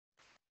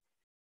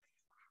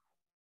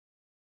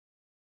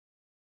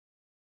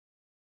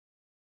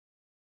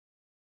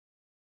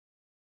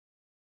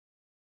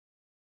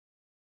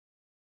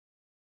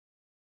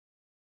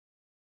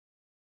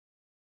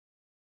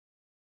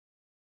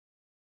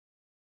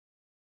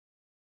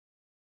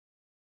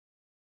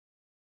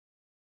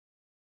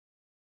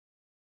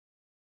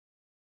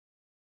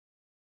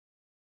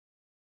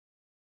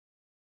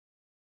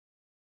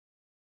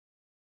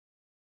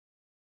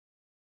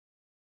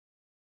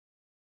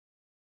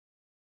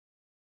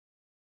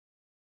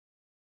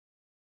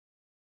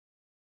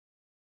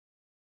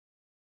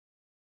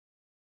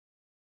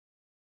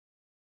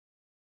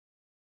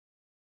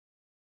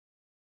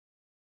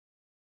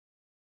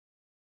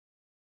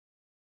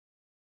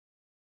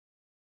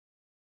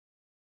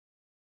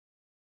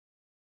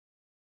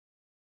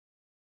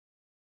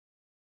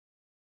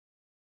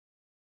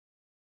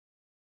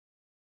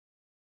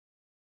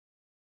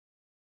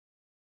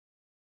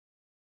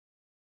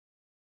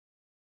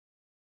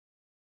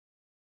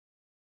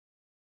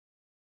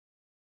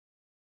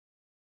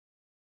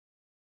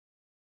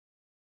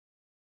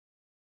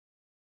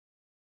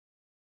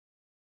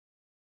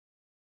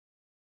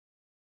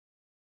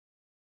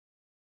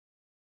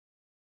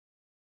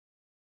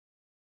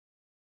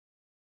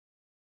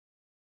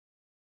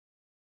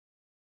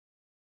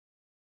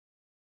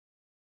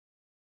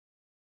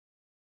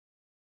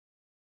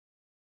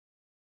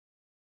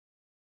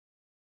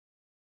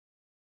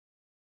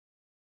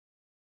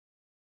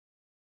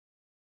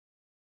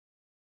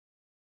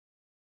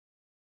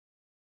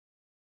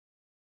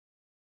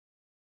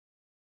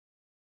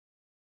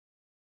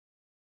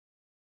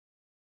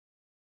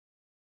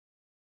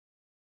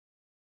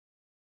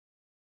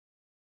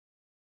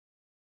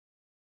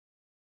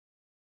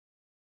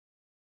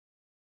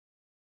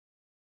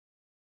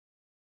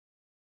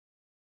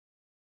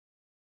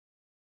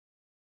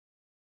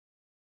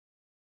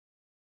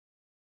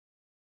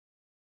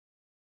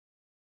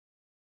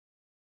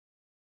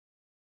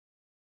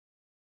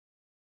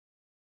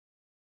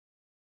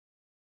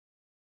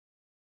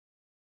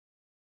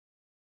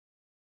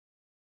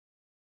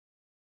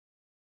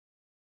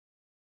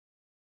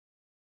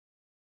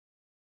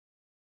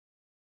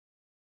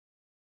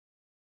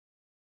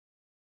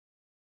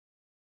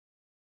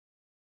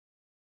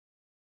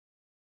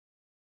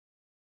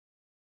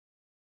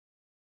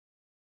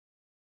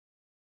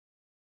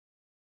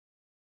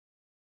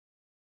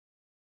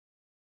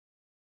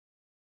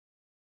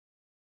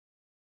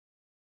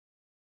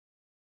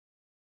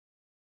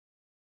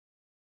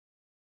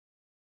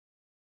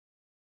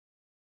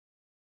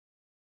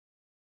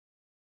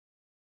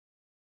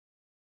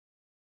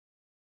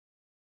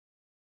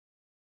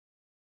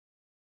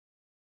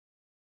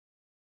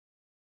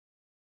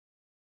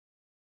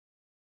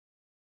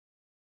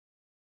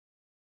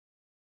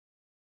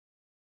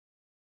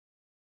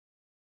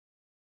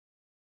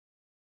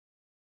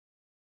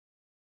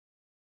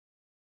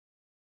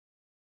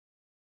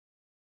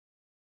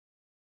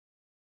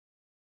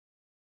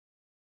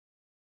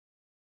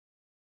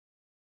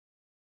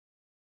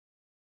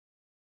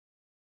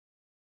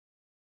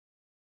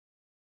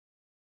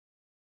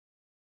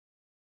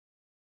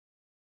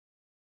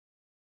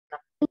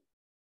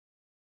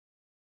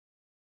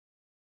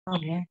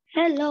Okay.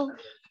 Hello.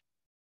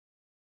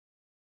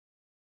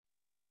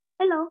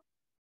 Hello.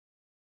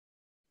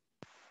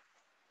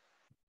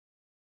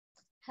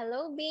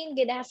 Hello, Bean.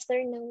 Good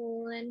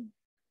afternoon.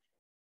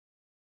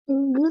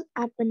 Good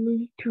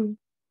afternoon too.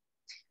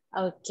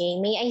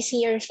 Okay, may I see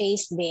your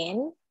face,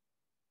 Bean?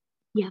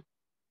 Yeah.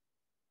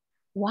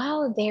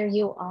 Wow, there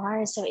you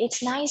are. So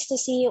it's nice to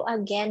see you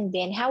again,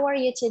 Ben. How are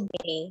you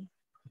today?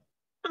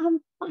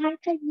 Fine,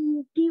 thank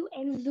you,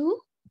 and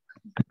you?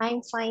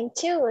 I'm fine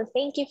too.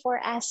 Thank you for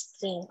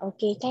asking.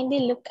 Okay,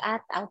 kindly look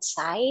at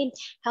outside.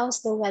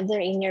 How's the weather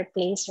in your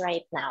place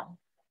right now?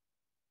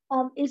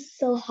 It's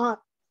so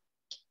hot.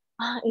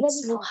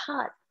 It's Very so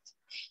hot. hot.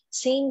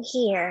 Same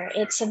here.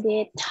 It's a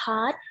bit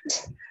hot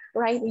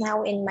right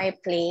now in my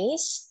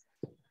place.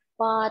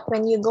 But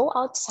when you go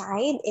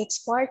outside, it's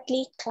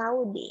partly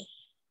cloudy.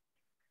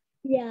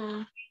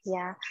 Yeah.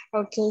 Yeah.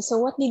 Okay, so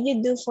what did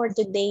you do for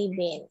today,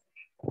 Ben?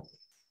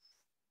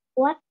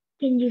 What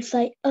can you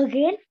say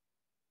again?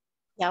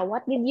 Yeah,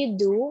 what did you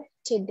do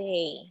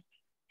today?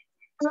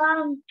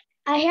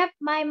 I have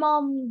my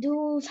mom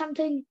do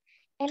something,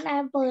 and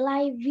I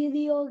play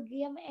video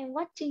game and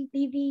watching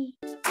TV.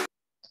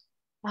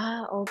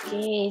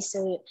 Okay.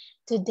 So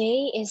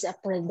today is a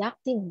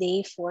productive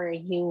day for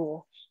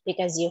you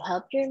because you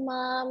help your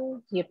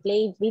mom, you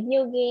play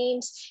video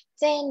games,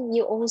 then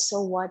you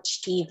also watch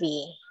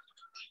TV.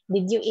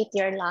 Did you eat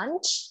your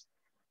lunch?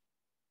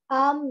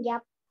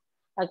 Yep.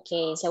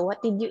 Okay. So what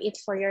did you eat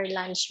for your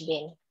lunch,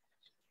 Bin?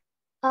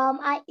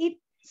 I eat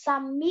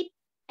some meat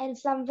and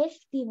some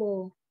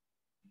vegetable.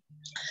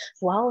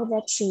 Wow,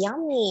 that's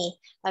yummy.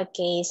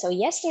 Okay. So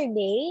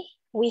yesterday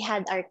we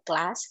had our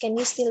class. Can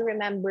you still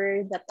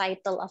remember the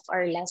title of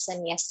our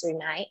lesson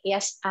yesterday?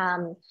 Yes,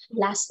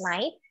 last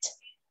night.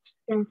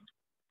 Yes.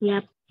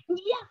 Yep.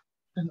 Yeah.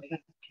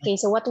 Okay,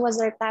 so what was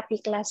our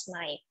topic last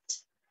night?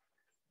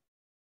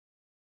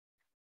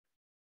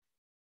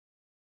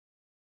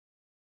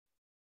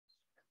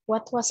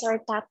 What was our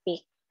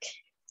topic?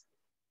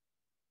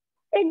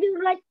 Can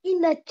you write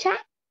in the chat,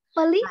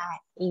 please?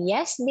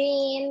 Yes,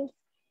 Bean.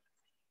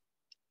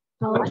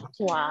 What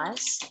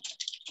was?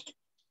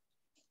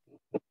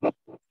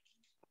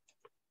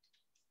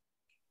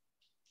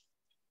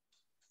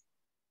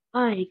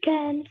 I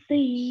can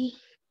see.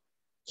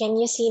 Can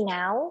you see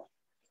now?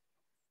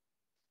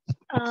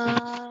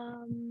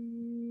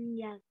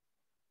 Yes.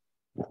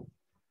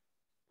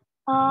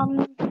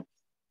 Um,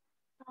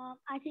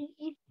 I think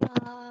it's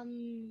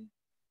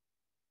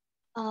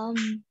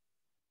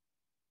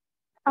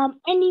um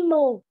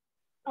animal.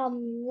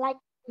 Like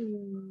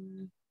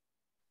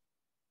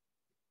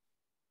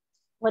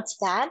What's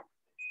that?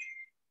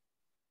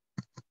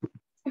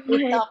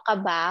 We talk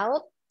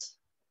about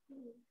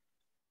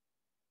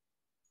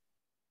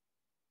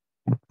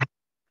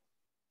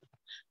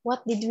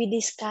what did we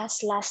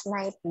discuss last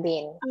night,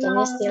 Bean? Can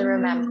you still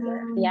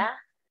remember? um Yeah?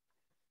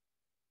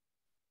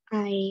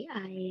 I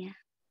I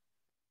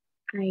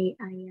I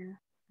I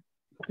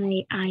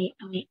I I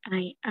I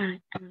I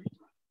I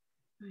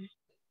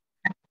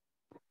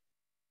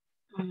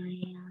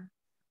I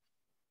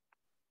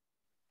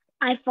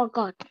I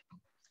forgot.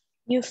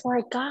 You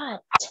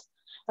forgot.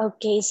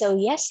 Okay, so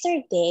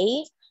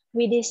yesterday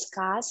we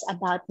discussed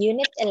about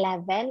Unit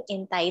 11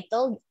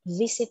 entitled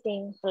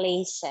Visiting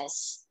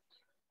Places.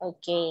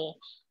 Okay,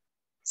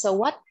 so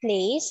what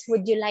place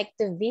would you like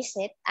to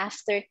visit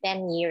after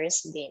 10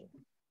 years, Bean?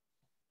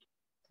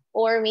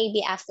 Or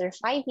maybe after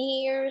 5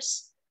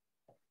 years?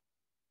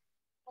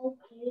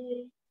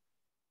 Okay.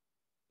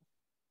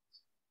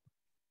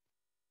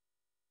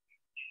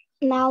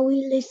 Now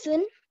we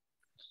listen.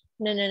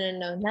 No,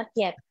 not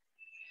yet.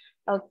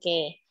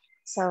 Okay,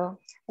 so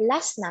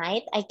last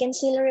night I can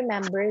still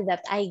remember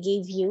that I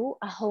gave you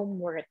a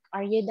homework.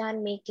 Are you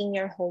done making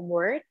your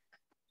homework?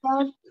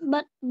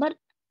 But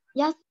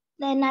yes.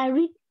 Then I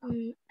read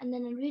and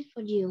then I read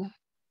for you.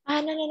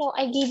 No.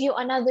 I gave you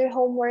another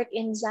homework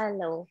in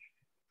Zalo.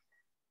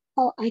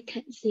 Oh, I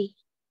can't see.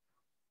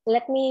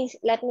 Let me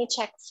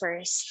check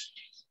first.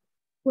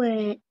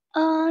 Wait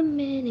a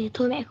minute.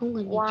 Thôi mẹ không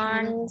cần nhìn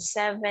chat đâu.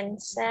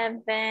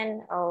 177.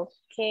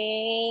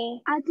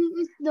 Okay. I think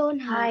it's don't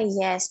have.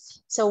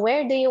 Yes. So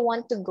where do you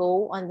want to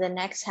go on the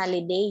next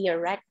holiday? You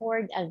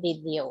record a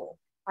video.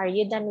 Are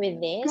you done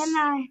with this? Can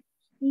I?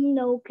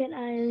 No. Can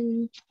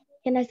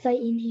I say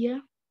in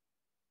here?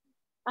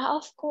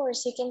 Of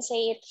course, you can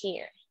say it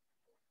here.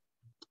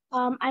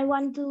 I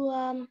want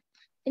to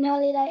in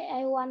holiday.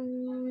 I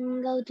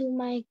want go to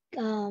my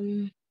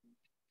um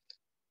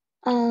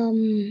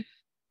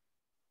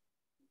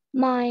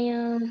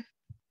my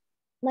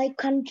my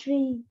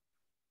country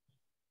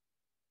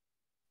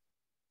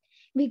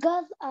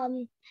because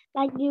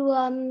like you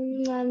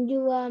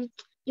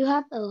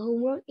have a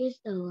homework is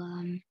the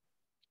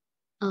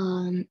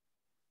um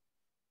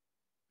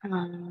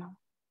uh,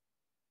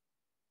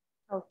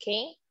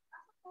 Okay.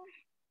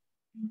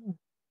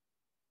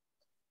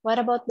 What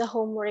about the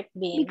homework,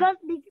 Bean? because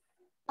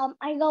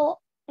I go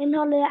in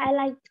holiday. I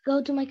like to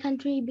go to my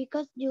country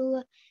because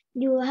you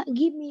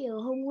give me a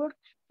homework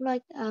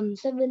like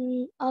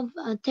 7 of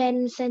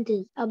 10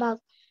 sentence about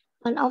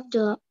one of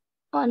the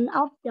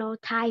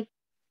type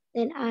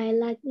that I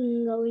like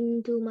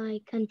going to my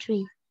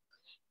country.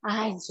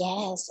 Ah,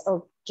 yes.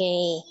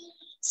 Okay.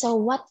 So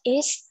what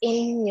is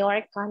in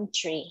your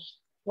country?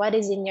 What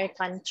is in your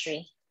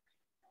country?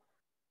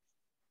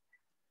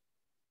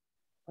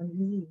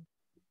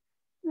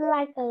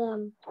 Like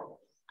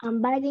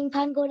biting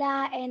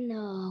pagoda and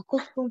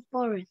cocoon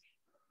forest.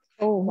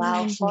 Oh,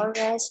 wow.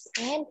 Forest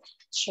and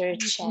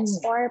churches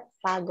or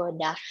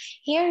pagoda.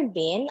 Here,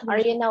 Bin, are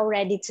you now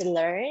ready to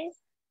learn?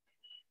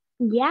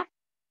 Yeah.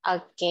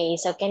 Okay.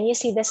 So can you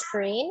see the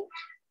screen?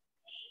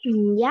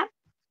 Yeah.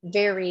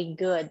 Very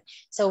good.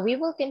 So we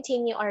will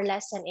continue our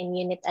lesson in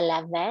Unit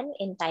 11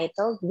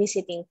 entitled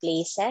Visiting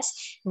Places.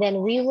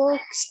 Then we will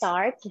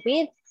start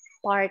with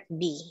Part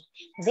B.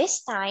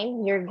 This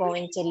time, you're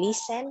going to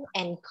listen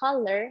and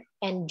color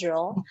and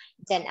draw.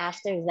 Then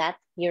after that,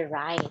 you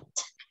write.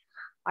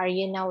 Are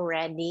you now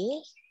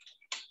ready?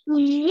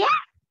 Yeah.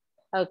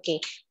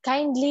 Okay.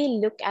 Kindly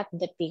look at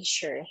the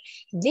picture.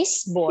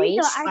 These Teacher, boys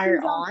I are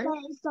think your on.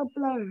 hair is so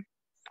blur.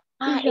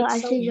 Ah, Teacher, it's I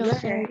so think your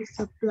hair blurred. is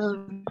so blur.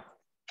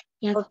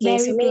 Yeah, Okay,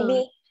 so very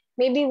blurred.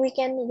 maybe we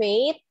can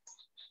wait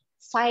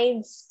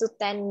 5 to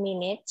 10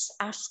 minutes.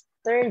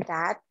 After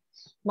that,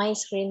 my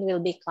screen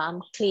will become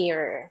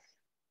clearer.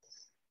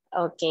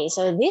 Okay,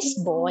 so these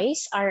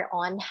boys are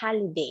on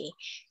holiday.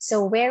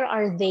 So where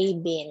are they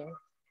been?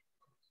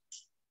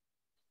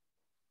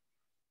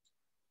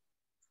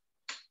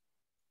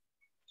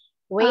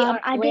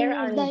 I Where think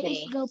are there is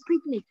they? go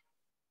picnic.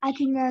 I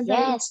think there is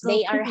Yes, go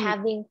they are picnic.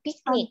 having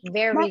picnic. That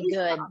Very is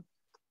good.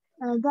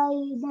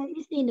 that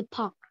is in the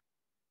park.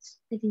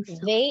 I think so.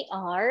 They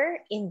are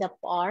in the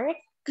park.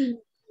 Mm.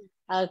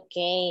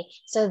 Okay,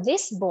 so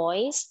this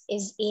boys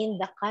is in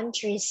the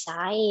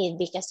countryside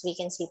because we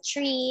can see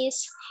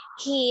trees,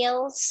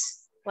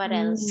 hills, what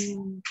else?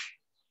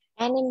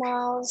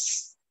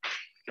 Animals.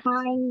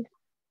 Kind.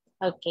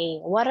 Okay,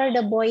 what are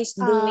the boys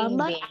doing,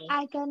 But Vin?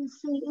 I can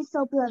see it's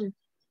so blur.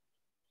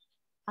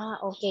 Ah,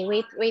 okay,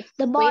 wait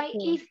The boy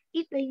me. is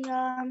eating.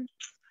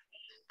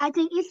 I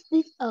think it's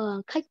this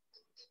cake.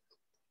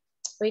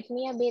 Wait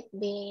me a bit,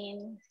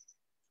 Vin.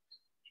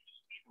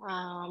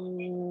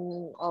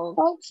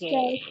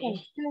 Okay.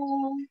 Okay.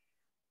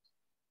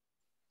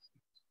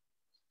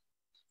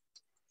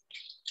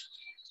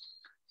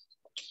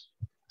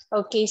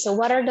 Okay, so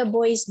what are the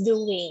boys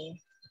doing?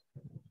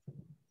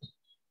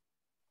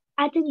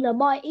 I think the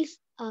boy is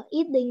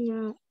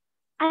eating.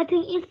 I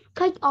think it's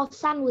cake or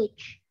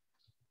sandwich.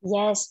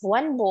 Yes,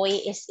 one boy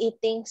is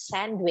eating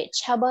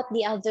sandwich. How about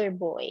the other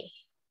boy?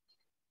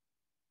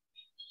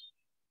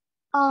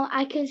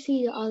 I can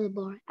see the other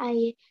boy.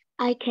 I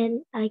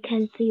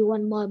can see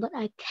one boy, but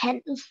I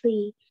can't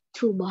see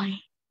two boys.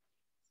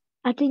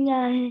 I think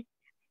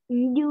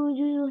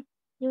you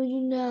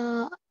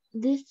know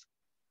this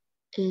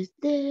is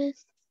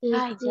this is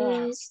Ah, this.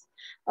 yes. This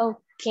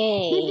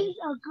Okay. is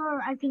a girl.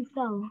 I think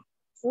so.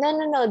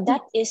 No,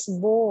 that is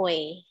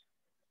boy.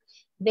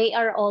 They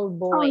are all Oh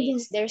boys.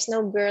 yes, There's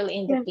no girl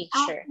in the yes.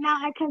 picture.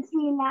 Now I can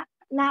see now.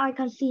 Now I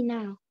can see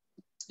now.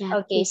 Yeah,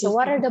 Okay, this so is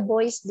what the are boy. the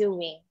boys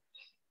doing?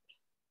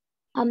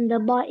 The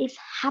boy is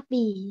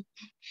happy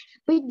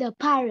with the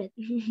parrot.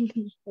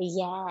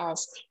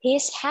 Yes,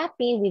 he's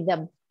happy with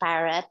the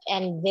parrot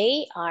and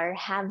they are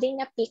having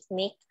a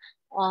picnic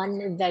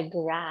on the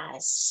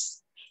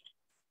grass.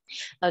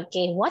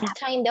 Okay, what Yeah,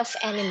 kind of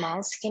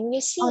animals can you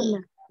on see?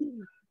 the.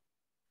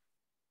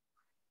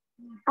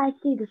 I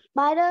see the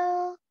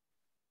spider.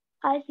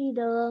 I see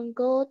the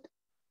goat.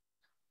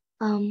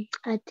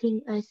 I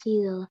think I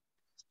see the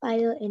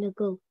spider and a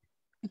goat.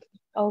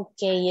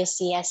 Okay, you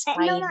see a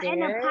No, and a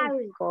spider,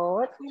 parrot.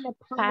 goat, And a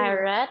parrot.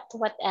 parrot,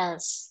 what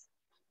else?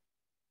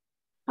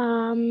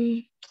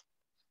 Um,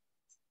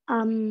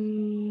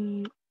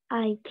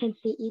 I can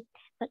see it,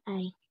 but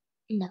I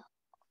no.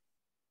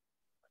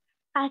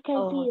 I can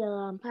see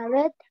Oh, the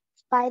parrot,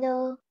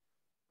 spider,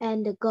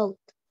 and the goat.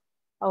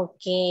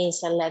 okay,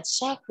 so let's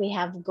check. We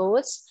have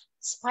goats,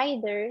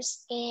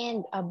 spiders,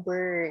 and a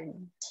bird.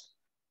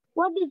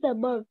 What is the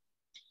bird?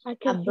 I A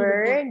can see the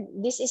bird. bird,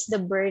 this is the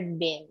bird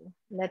bin.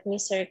 Let me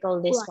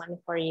circle this What? one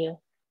for you.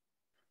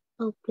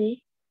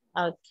 Okay.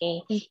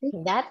 Okay, Can see.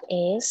 that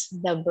is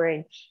the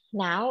bird.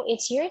 Now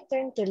it's your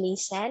turn to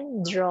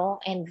listen, draw,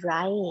 and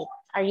write.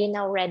 Are you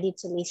now ready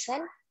to listen?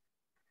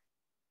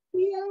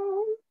 Yeah.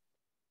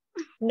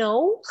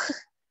 No?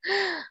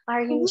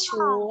 Are you Yeah.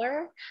 sure?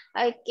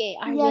 Okay,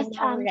 are you Yes,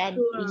 now I'm ready?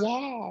 sure.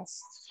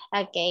 Yes.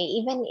 Okay,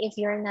 even if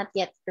you're not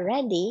yet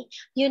ready,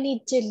 you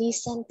need to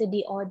listen to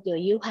the audio.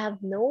 You have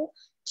no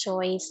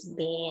choice,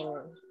 Ben.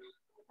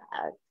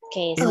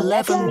 Okay, so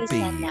let's listen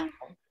 11B. now.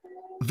 Okay.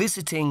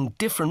 Visiting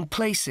different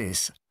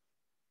places.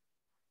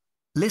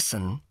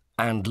 Listen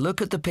and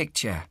look at the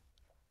picture.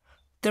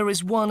 There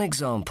is one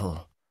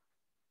example.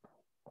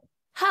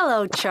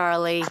 Hello,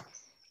 Charlie.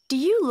 Do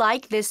you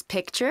like this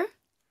picture?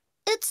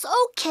 It's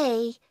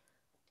okay,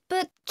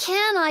 but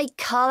can I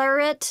color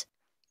it?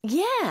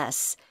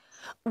 Yes.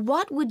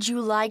 What would you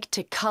like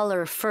to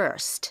color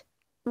first?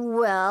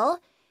 Well,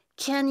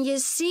 Can you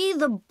see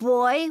the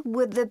boy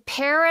with the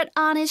parrot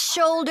on his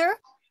shoulder?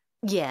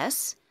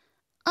 Yes.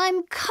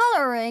 I'm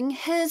coloring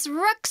his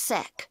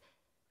rucksack.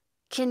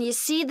 Can you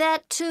see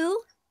that too?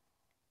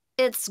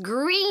 It's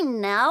green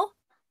now.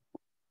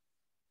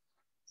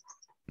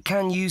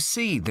 Can you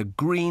see the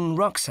green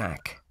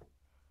rucksack?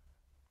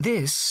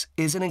 This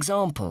is an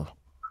example.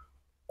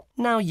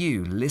 Now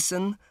you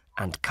listen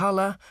and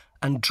colour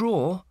and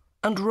draw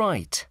and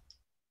write.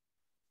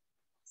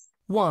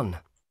 1.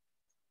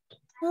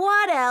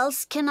 What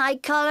else can I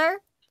color?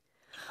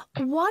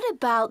 What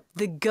about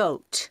the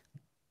goat?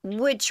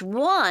 Which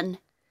one?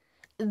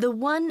 The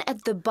one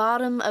at the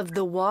bottom of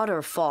the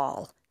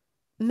waterfall.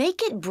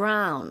 Make it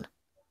brown.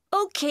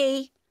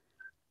 Okay.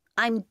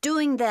 I'm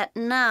doing that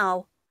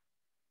now.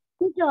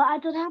 Teacher, I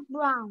don't have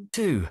brown.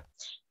 2.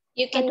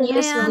 You can don't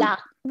use And black.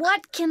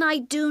 what can I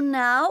do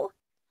now?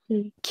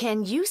 Hmm.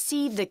 Can you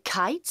see the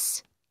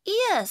kites?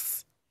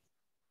 Yes.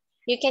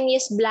 You can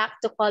use black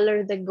to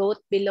color the goat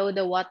below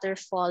the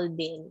waterfall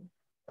bin.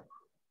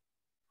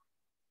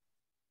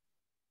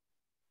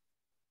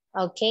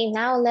 Okay,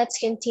 now let's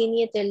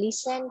continue to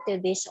listen to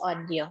this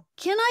audio.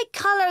 Can I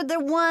color the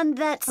one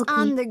that's Okay.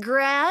 on the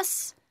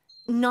grass?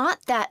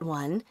 Not that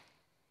one.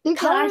 Teacher,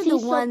 I Color see the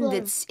one circle.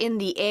 that's in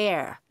the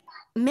air.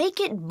 Make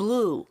it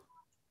blue.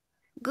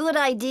 Good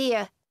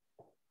idea.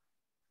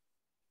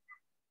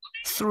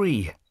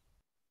 3.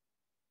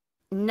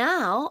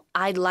 Now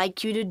I'd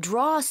like you to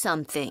draw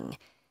something.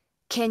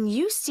 Can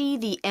you see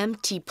the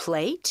empty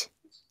plate?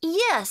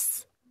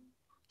 Yes.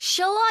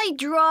 Shall I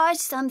draw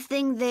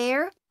something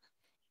there?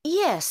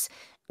 Yes.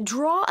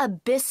 Draw a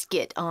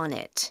biscuit on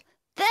it.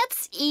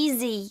 That's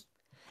easy.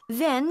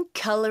 Then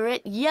color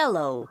it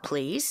yellow,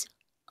 please.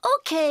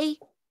 Okay.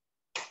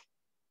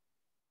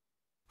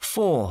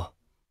 4.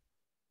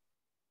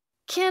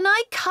 Can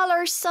I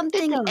color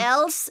something Teacher.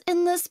 else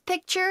in this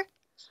picture?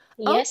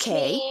 Yes,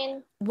 Okay.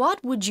 Min.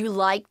 What would you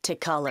like to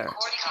color?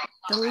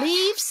 The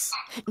leaves?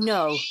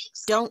 No,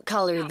 don't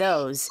color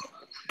those.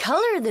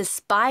 Color the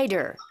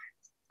spider.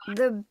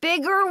 The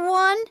bigger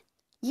one?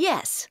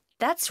 Yes,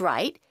 that's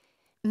right.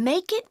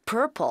 Make it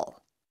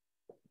purple.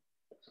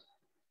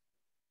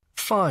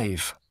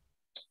 5.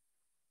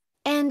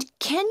 And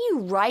can you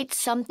write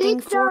something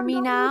for me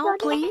now,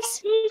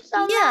 please?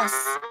 Yes.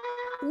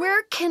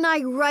 Where can I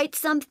write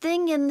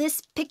something in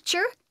this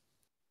picture?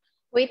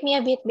 Wait me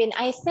a bit, Bin.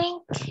 I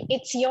think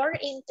it's your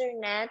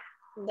internet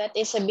that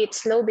is a bit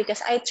slow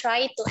because I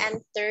tried to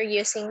enter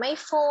using my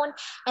phone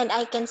and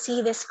I can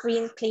see the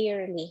screen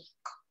clearly.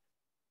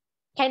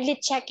 Kindly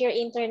check your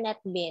internet,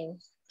 Bin.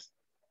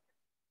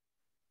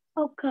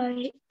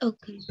 Okay.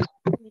 Okay.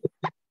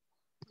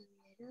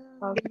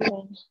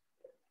 Okay.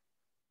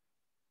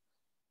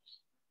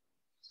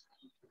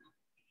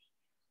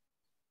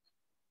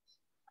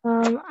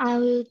 I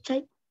will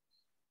check.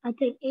 I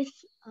think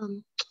it's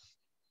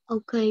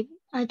okay.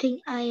 I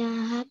think I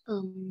have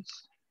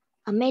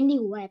a many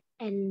web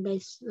and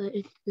this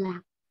is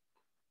black.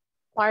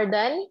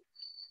 Pardon?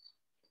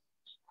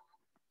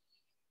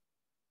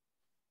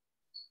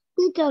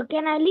 Teacher,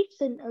 can I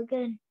listen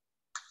again?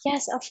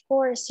 Yes, of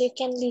course. You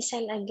can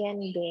listen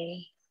again,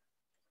 Bin.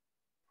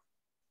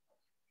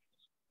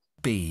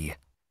 B.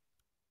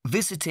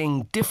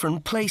 Visiting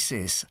different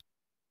places.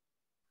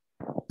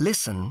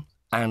 Listen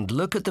and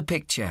look at the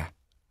picture.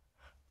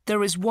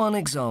 There is one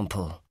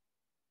example.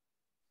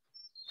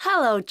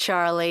 Hello,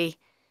 Charlie.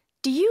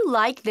 Do you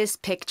like this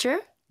picture?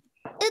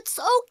 It's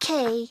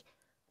okay.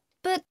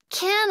 But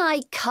can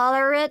I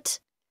color it?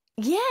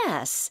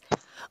 Yes.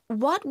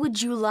 What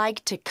would you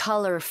like to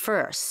color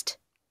first?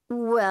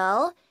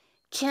 Well,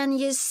 can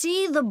you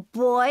see the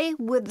boy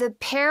with the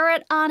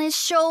parrot on his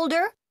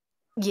shoulder?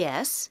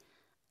 Yes.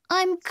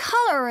 I'm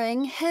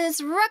coloring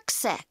his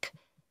rucksack.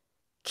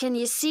 Can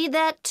you see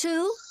that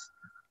too?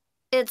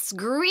 It's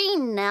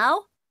green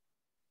now.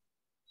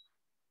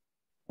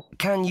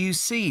 Can you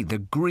see the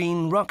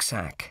green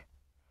rucksack?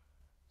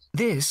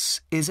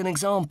 This is an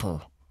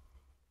example.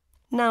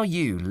 Now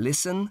you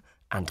listen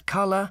and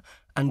colour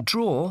and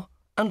draw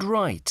and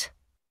write.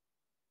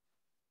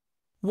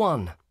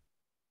 1.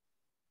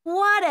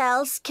 What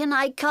else can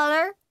I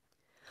color?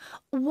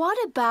 What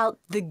about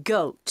the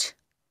goat?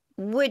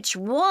 Which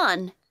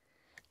one?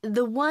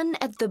 The one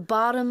at the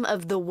bottom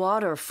of the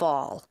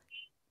waterfall.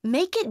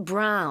 Make it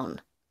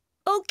brown.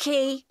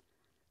 Okay.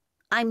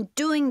 I'm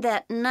doing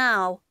that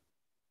now.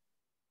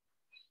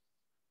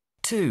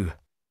 2.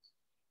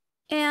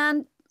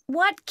 And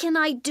what can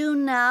I do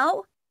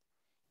now?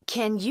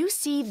 Can you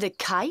see the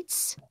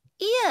kites?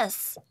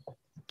 Yes.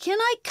 Can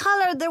I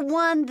color the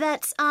one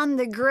that's on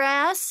the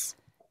grass?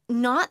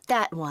 Not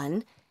that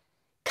one.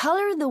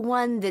 Color the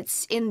one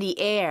that's in the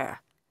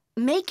air.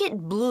 Make it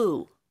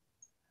blue.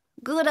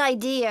 Good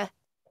idea.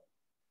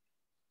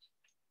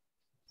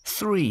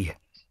 3.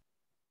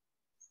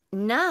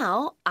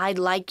 Now I'd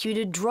like you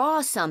to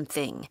draw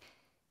something.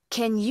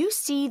 Can you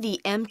see the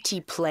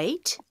empty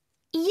plate?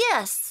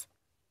 Yes.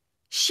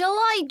 Shall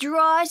I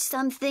draw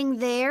something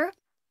there?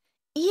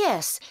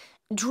 Yes.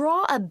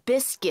 Draw a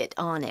biscuit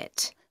on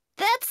it.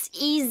 That's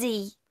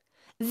easy.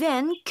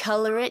 Then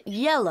color it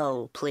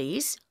yellow,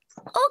 please.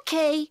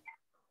 Okay.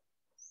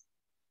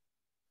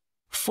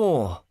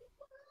 4.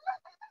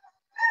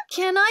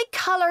 Can I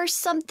color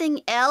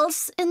something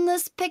else in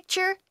this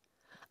picture?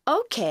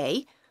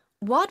 Okay.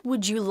 What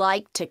would you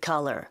like to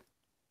color?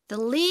 The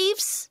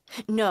leaves?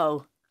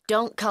 No,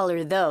 don't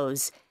color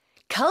those.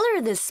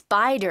 Color the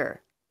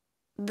spider.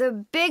 The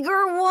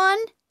bigger one?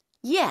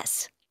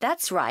 Yes,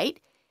 that's right.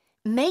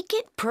 Make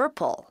it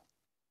purple.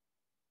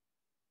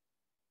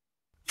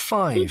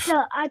 5.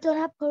 Teacher, I don't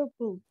have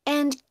purple.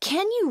 And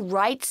can you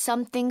write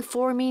something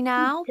for me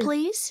now, Teacher.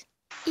 please?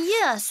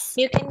 Yes.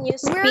 You can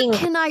use Where pink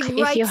can I if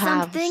write you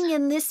have. something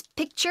in this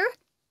picture?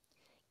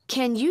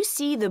 Can you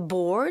see the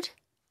board?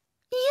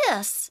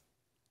 Yes.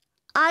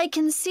 I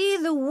can see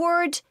the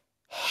word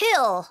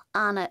hill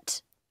on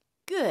it.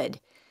 Good.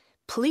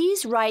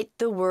 Please write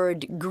the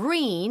word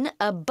green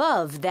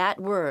above that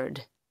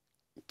word.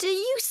 Do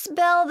you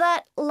spell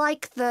that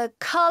like the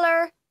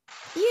color?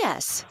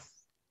 Yes.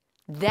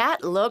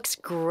 That looks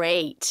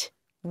great.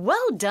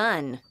 Well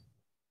done.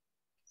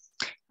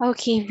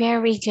 Okay,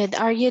 very good.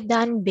 Are you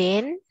done,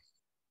 Ben?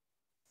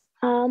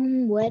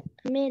 Wait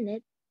a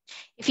minute.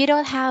 If you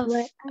don't have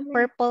Wait a a minute.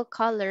 purple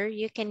color,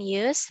 you can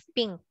use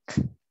pink.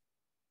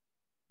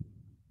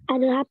 I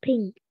don't have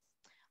pink.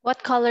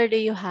 What color do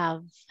you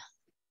have?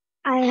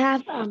 I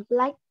have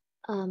black,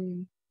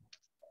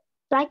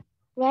 black,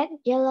 red,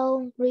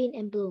 yellow, green,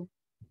 and blue.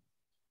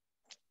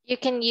 You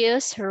can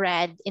use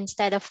red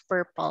instead of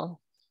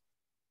purple.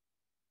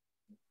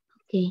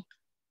 Okay.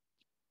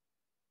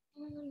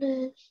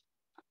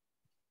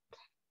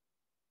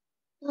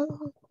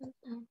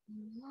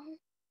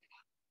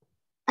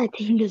 I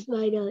think the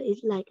spider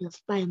is like a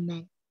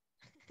Spider-Man.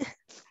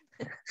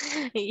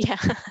 Yeah.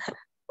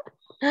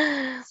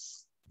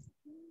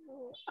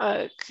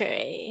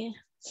 Okay.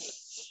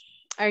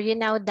 Are you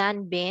now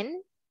done,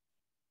 Ben?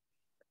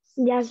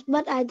 Yes,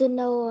 but I don't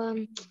know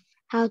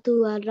how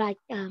to write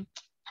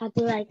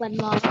one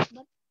more.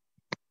 But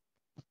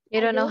You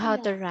I don't know how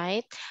don't to know.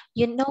 write?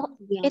 You know,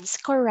 Yeah. it's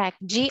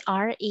correct. Green.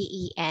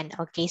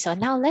 Okay, so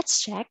now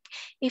let's check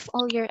if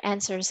all your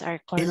answers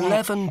are correct.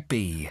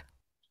 11B.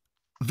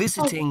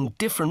 Visiting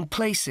different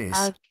places.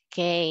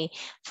 Okay,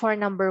 for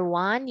number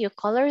 1, you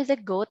color the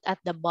goat at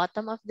the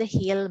bottom of the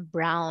hill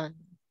brown.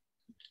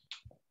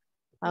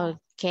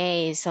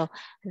 Okay, so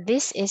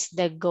this is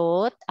the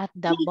goat at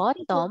the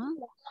bottom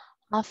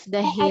of the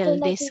I hill,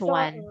 don't know this teacher.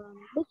 one.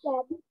 This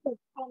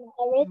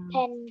a red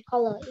pen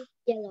color is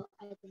yellow.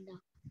 I don't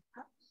know.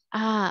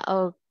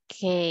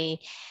 Okay.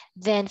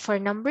 Then for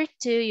number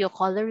 2, you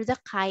color the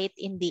kite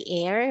in the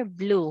air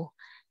blue.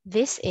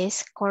 This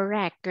is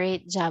correct.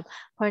 Great job.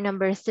 For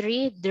number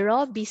 3,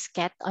 draw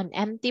biscuit on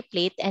empty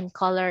plate and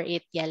color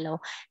it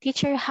yellow.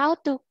 Teacher, how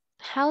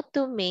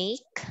to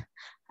make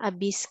a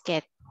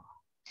biscuit?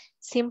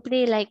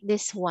 Simply like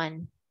this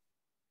one.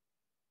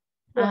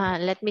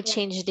 Yeah. Let me Yeah.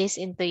 change this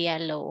into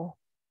yellow.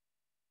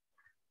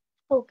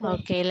 Okay.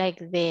 Okay, like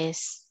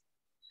this.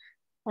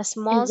 A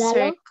small Is yellow?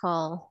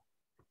 circle.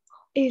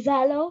 Is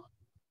yellow?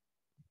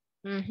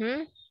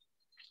 Mm-hmm.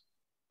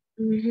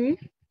 Mm-hmm.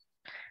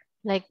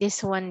 Like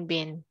this one,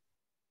 Bin.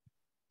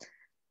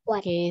 What?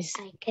 Okay.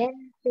 I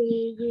can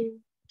see you.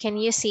 Can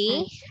you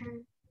see? I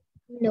can.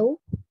 No.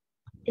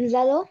 In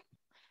yellow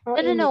or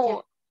No, no, in the chat?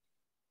 no.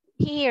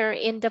 Here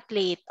in the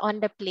plate, on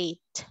the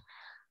plate.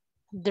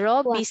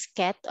 Draw What?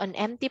 biscuit on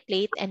empty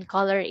plate and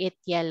color it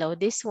yellow.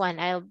 This one,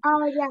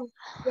 Oh yeah.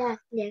 Yes.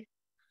 Yes.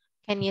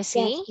 can you Yes.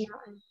 see? No.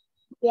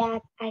 Yeah,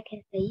 I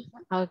can see.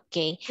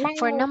 Okay.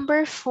 For Now.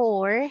 number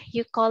 4,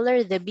 you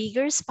color the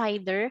bigger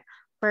spider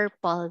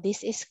purple.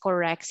 This is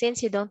correct.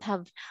 Since you don't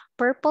have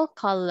purple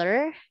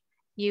color,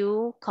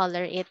 you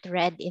color it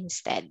red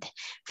instead.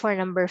 For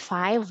number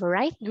 5,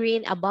 write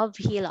green above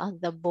hill on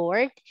the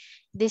board.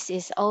 This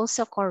is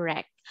also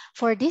correct.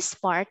 For this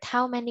part,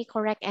 how many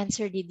correct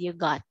answer did you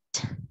got?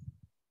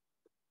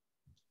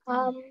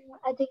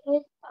 I think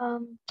it's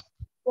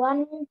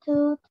 1,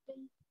 2,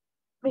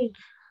 3.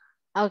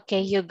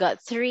 Okay, you got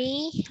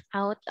 3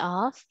 out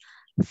of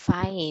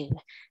 5.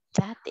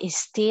 That is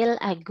still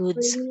a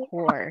good 3.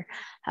 score.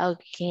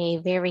 Okay,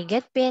 very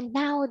good, Ben.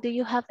 Now, do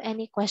you have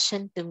any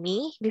question to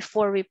me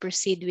before we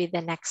proceed with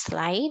the next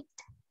slide?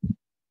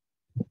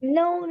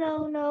 No,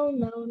 no, no,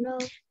 no, no.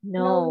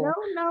 No, no, No.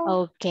 no.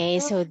 Okay,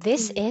 No. so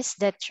this is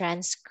the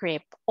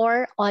transcript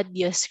or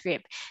audio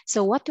script.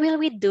 So what will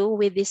we do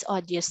with this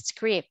audio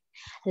script?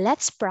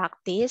 Let's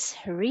practice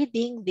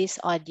reading this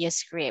audio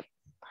script.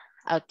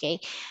 Okay,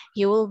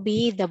 you will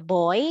be the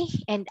boy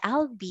and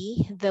I'll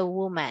be the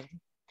woman.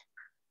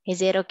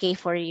 Is it okay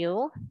for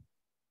you?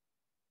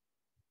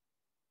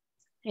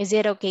 Is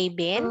it okay,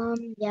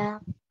 Ben? Yeah.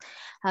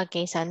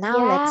 Okay, so now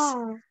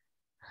Yeah.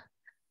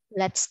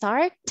 let's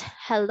start.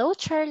 Hello,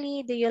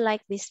 Charlie. Do you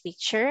like this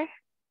picture?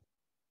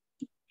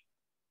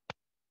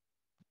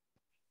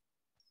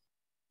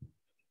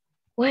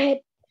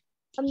 Wait.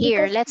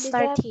 Here, Because let's this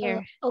start have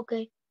here.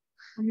 okay.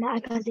 Now I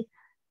can see.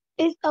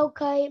 It's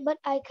okay, but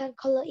I can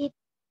color it.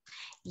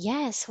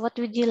 Yes, what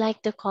would you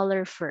like to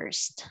color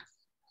first?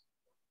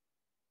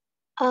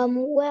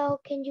 Well,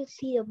 can you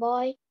see a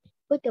boy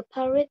with a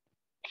parrot?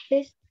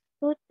 His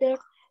foot there.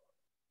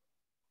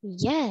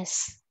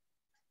 Yes.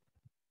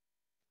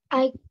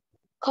 I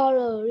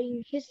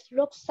coloring his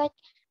rucksack.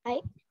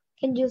 I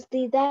can you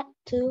see that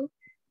too?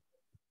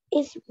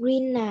 It's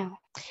green now.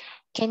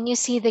 Can you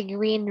see the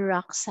green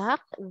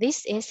rucksack?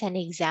 This is an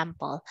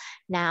example.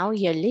 Now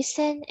you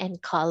listen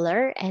and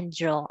color and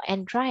draw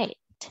and write.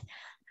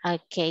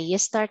 Okay, you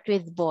start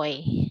with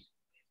boy.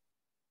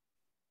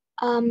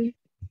 Um,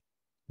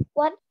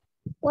 what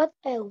what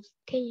else?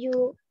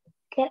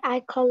 Can I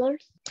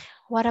colors?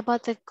 What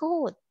about the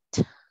goat?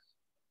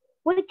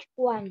 Which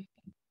one?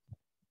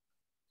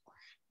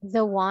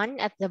 The one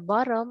at the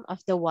bottom of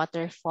the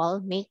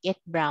waterfall, make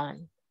it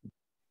brown.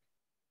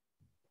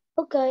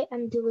 Okay,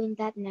 I'm doing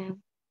that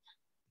now.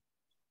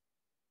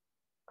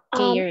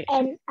 Okay,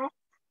 And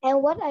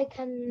what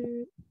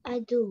I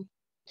do?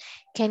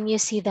 can you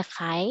see the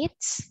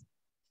kites?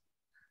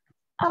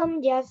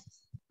 Yes.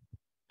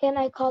 Can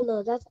I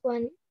color that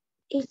one?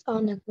 Is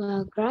on the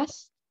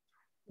grass.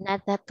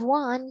 Not that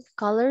one.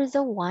 Color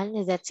the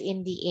one that's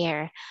in the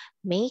air.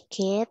 Make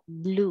it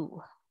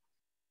blue.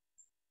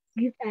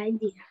 Good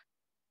idea.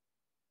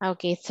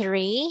 Okay,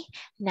 3.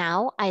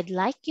 Now I'd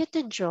like you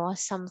to draw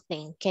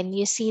something. Can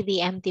you see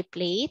the empty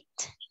plate?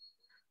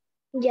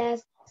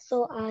 Yes.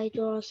 So I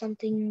draw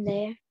something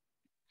there.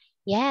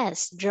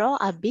 Yes, draw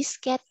a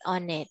biscuit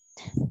on it.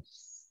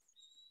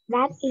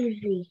 That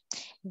easy.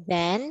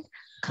 Then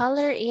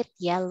color it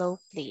yellow,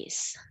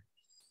 please.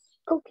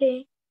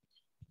 Okay.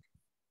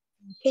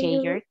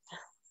 Okay,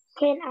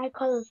 Can I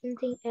color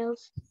something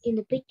else in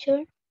the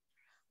picture?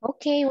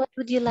 okay, what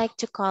would you like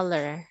to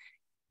color?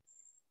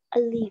 A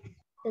leaf.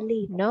 The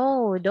leaf.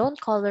 No, don't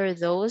color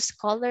those.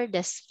 Color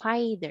the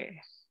spider.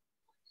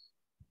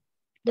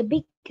 The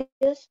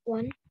biggest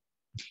one.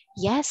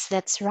 Yes,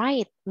 that's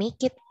right.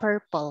 Make it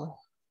purple.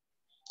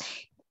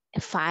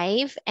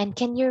 5. And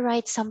can you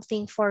write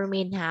something for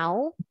me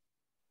now?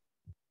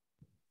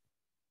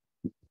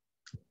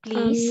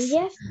 Please.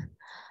 Yes.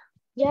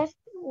 Yes.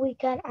 We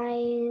can.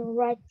 I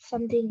write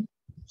something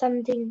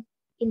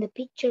in the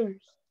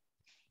pictures.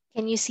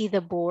 Can you see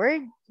the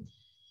board?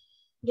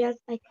 Yes,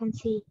 I can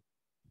see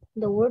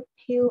the word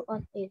hue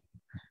on it.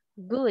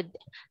 Good.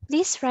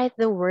 Please write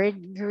the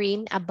word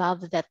green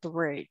above that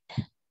word.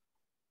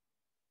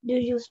 Do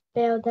you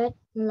spell that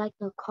like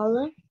a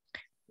color?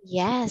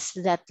 Yes,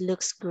 that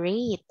looks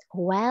great.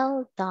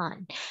 Well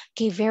done.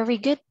 Okay, very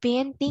good,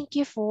 Pin. Thank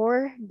you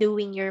for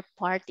doing your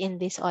part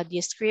in this audio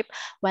script.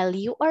 While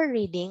you are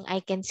reading, I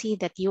can see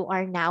that you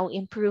are now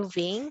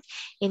improving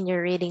in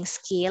your reading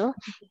skill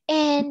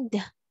and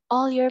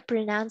all your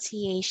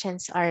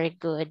pronunciations are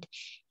good.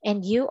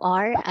 And you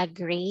are a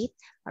great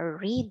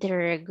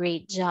reader.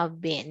 Great job,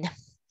 Bin.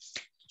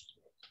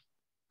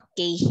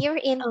 Okay, here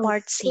in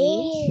part C,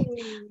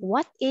 Okay.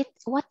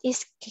 what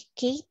is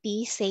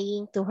Katie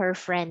saying to her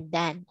friend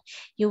Dan?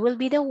 You will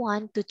be the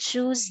one to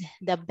choose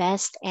the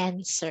best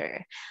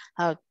answer.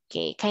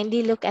 Okay,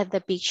 kindly look at the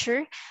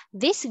picture.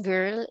 This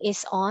girl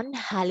is on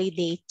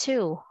holiday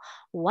too.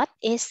 What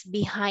is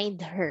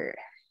behind her?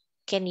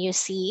 Can you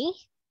see?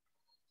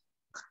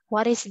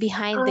 What is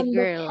behind the The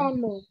girl?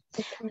 camel.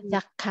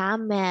 The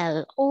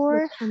camel The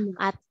or camel.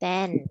 a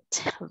tent.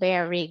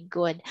 Very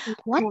good. The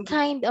What camel.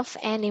 kind of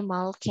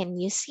animal can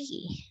you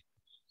see?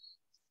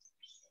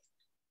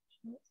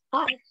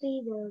 I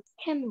see the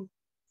camel.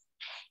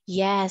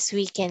 Yes,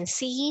 we can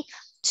see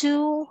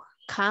 2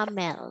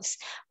 camels.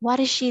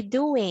 What is she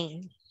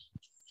doing?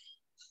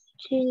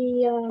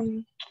 She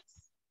and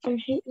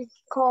she is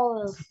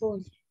called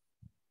phone.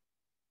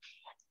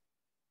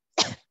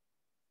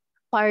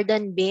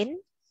 Pardon, Bin?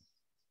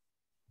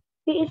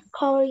 She is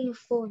calling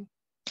phone.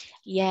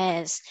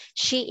 Yes,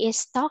 she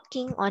is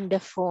talking on the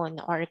phone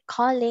or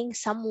calling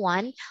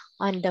someone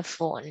on the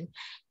phone.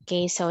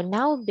 Okay, so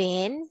now,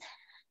 Bin,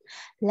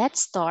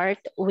 let's start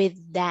with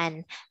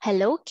Dan.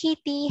 Hello,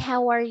 Kitty.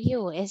 How are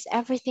you? Is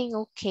everything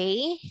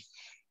okay?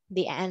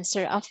 The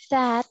answer of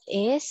that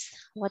is,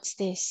 what's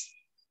this?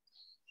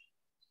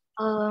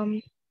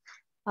 Um,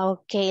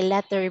 Okay,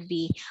 letter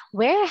B.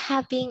 We're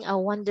having a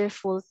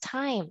wonderful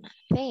time.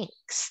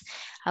 Thanks.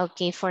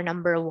 Okay, for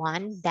number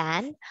 1,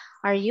 Dan,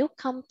 are you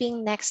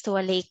camping next to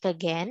a lake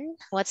again?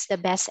 What's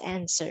the best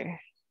answer?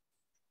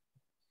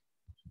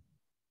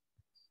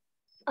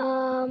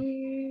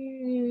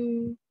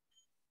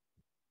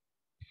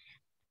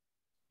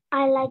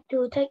 I like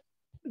to take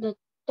the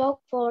dog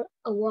for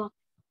a walk.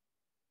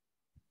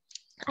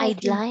 I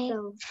I'd think like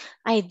so.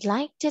 I'd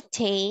like to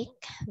take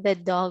the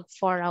dog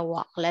for a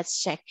walk.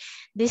 Let's check.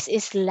 This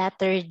is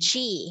letter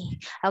G.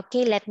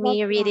 Okay, let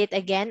me That's read right. it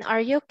again. Are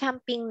you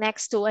camping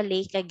next to a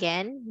lake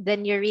again?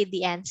 Then you read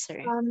the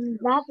answer.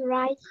 That's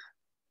right.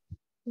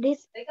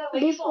 This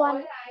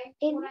one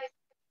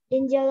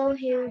in yellow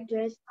hair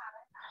dress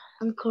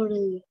and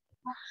curly.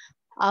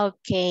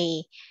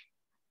 Okay,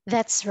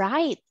 that's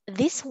right.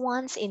 This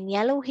one's in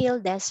Yellow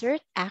Hill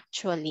Desert,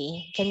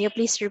 actually. Can you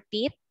please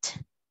repeat?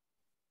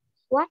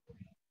 What?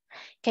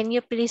 Can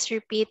you please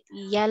repeat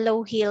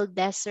Yellow Hill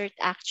Desert,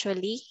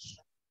 actually?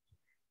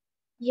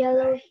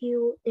 Yellow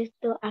hue is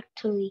the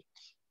actually.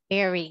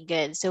 Very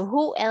good. So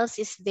who else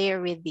is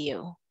there with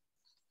you?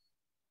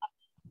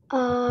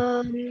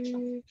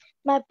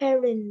 My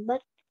parents,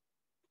 but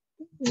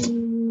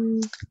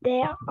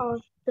there are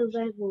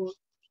several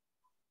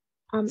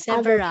other people,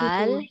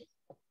 Several.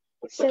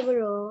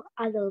 several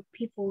other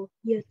people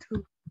here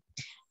too.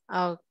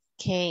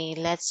 Okay,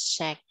 let's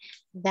check.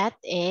 That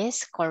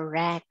is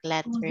correct.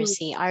 Letter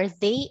C. Are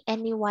they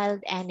any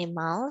wild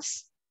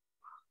animals?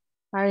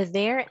 Are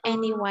there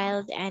any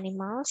wild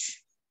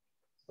animals?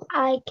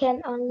 I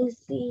can only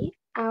see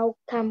our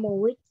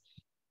camel, which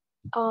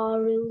are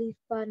really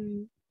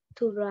fun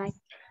to ride.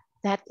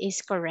 That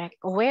is correct.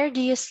 Where do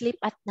you sleep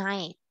at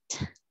night?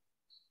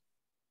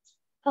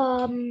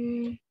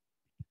 Um,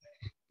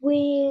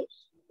 we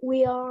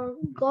we are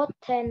got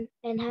tent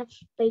and have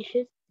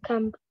spacious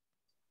camp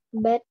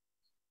bed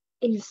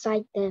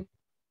inside them.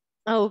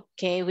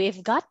 Okay,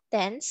 we've got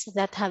tents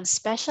that have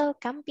special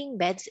camping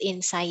beds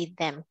inside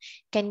them.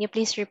 Can you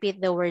please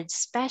repeat the word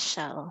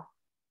special?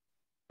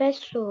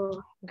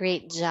 Special.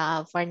 Great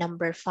job. For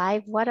number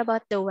 5, what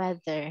about the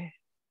weather?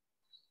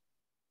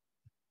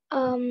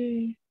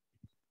 Um,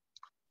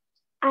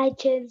 I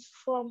change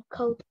from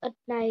cold at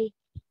night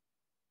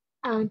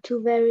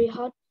to very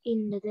hot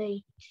in the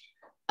day.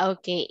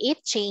 Okay,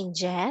 it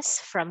changes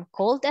from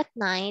cold at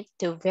night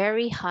to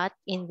very hot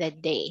in the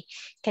day.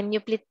 Can you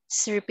please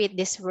repeat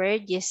this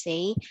word? You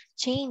say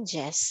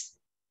changes.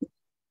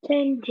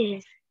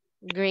 Changes.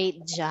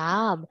 Great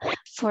job.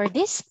 For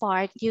this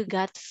part, you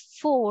got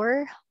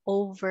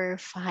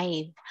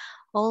 4/5.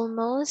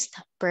 Almost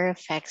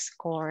perfect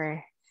score.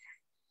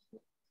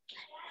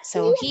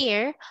 So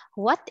here,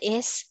 what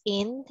is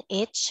in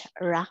each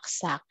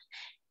rucksack?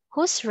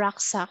 Whose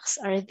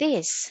rucksacks are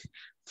these?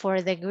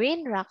 For the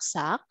green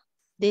rucksack,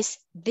 this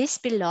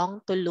belong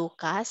to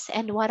Lucas.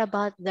 And what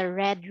about the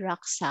red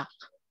rucksack?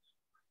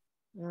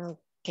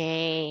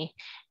 Okay,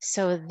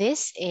 so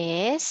this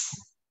is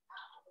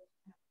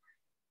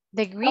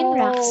the green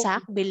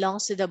rucksack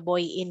belongs to the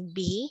boy in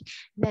B.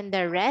 Then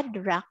the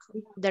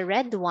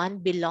red one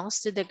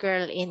belongs to the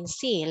girl in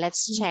C.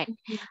 Let's check.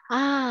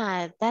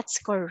 That's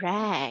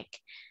correct.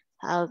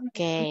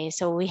 Okay,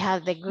 so we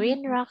have the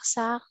green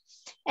rucksack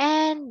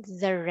and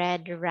the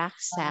red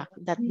rucksack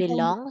that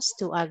belongs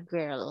to a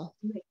girl.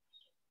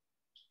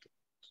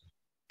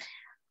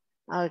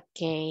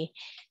 Okay.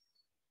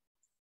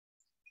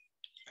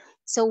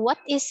 So what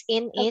is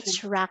in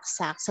each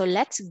rucksack? So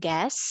let's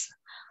guess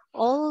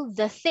all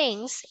the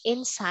things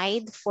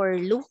inside for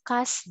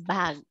Lucas'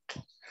 bag.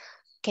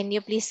 Can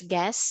you please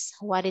guess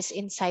what is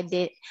inside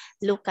the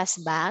Lucas'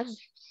 bag?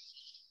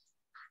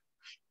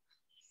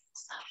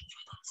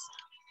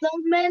 So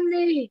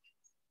many.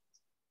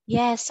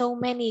 Yeah, so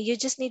many. You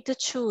just need to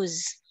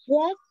choose.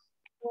 Dress,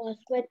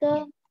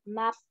 sweater,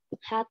 map,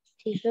 hat,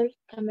 t-shirt,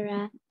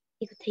 camera,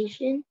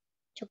 equation,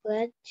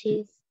 chocolate,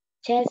 cheese,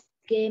 chess,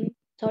 game,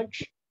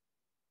 torch,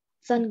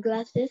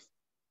 sunglasses,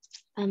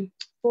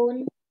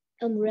 phone,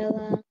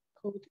 umbrella,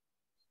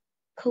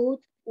 coat,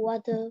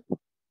 water,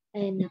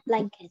 and a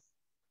blanket.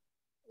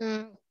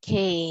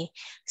 Okay,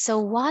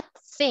 so what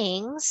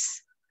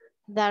things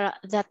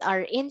that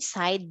are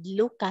inside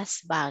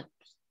Lucas' bag?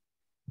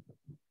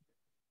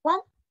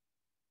 What?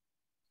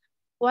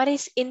 What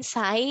is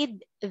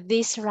inside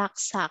this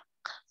rucksack?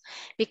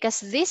 Because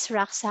this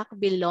rucksack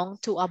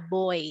belonged to a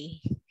boy.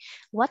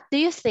 What do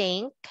you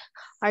think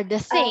are the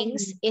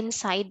things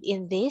inside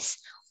in this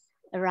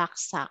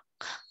rucksack?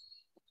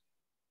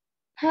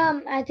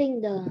 I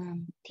think the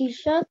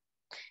t-shirt.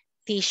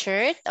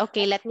 T-shirt.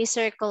 Okay, let me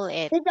circle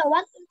it. Teacher,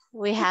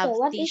 We have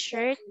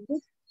t-shirt.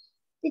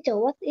 Teacher,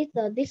 what is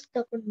the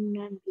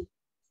dictionary?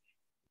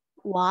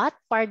 What?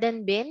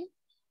 Pardon, Bin?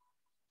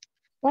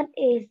 What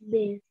is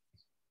this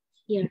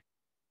here?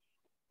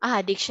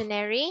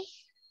 Dictionary.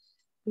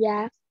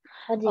 Yeah.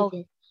 What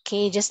is it?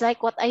 Okay, just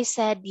like what I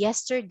said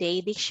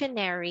yesterday,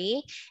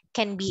 dictionary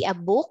can be a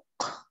book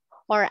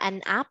or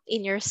an app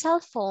in your cell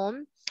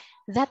phone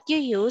that you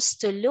use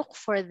to look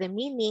for the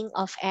meaning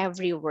of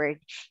every word.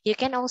 You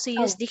can also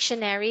use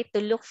dictionary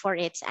to look for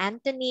its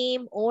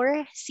antonym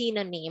or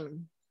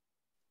synonym.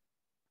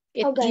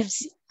 It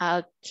gives,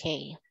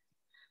 okay.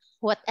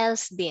 What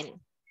else,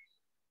 Bin?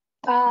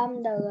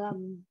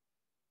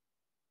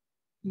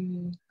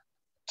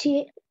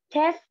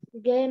 Chess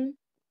game,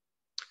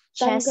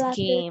 Chess sunglasses,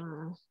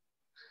 game.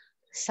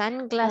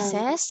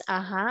 Sunglasses,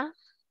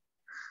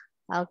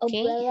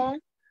 okay.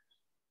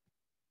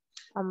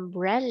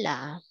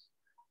 Umbrella.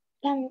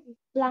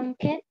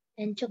 Blanket,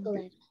 and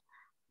chocolate.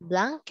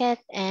 Blanket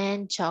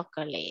and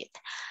chocolate.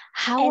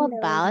 How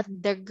about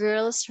the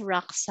girl's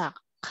rucksack?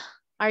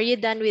 Are you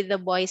done with the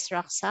boy's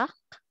rucksack?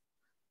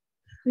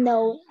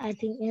 No, I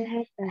think it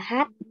has a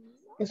hat,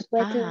 a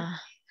sweater.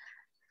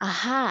 A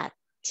hat.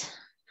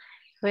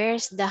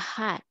 Where's the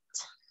hat?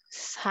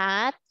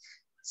 Hat,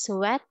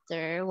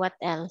 sweater, what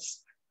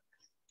else?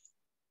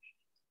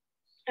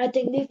 I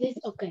think this is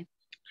okay.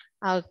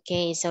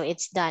 Okay, so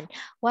it's done.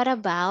 What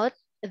about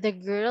the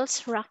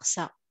girl's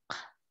rucksack?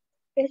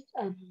 It's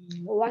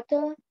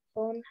water,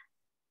 phone.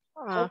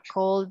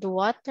 Cold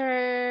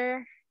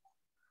water,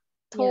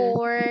 Yeah.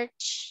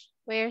 torch.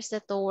 Where's the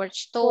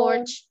torch?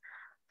 Phone, Torch,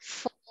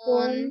 phone,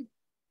 phone,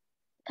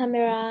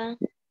 camera.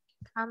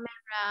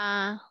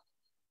 camera.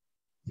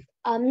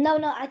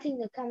 No, I think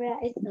the camera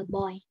is the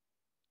boy.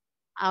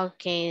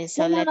 Okay,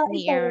 so No, let it's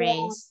me the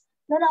erase.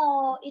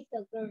 no, it's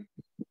the girl.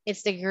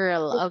 It's the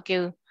girl.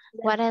 Okay,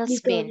 what else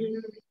Because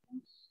been?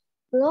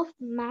 glove,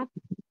 map,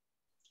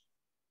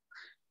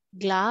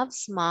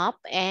 Gloves, mop,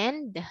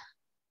 and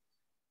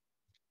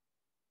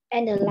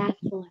the last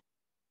one.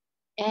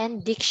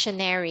 and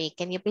dictionary.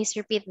 Can you please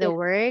repeat the Yes.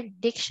 word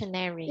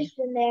dictionary?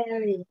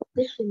 Dictionary.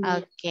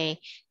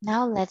 Okay,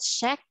 now let's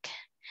check.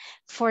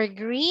 For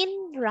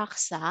green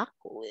rucksack,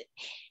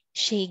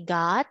 he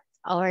got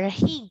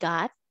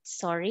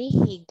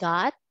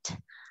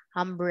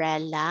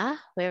umbrella.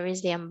 Where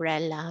is the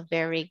umbrella?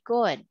 Very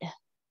good.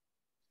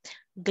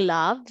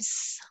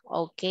 Gloves.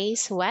 Okay,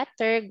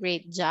 sweater.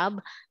 Great job.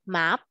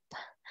 Map.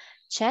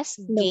 Chess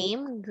No.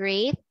 game.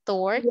 Great.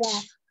 Torch.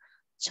 Yeah.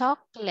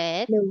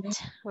 Chocolate. No.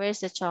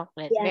 Where's the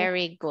chocolate? Yeah.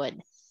 Very good.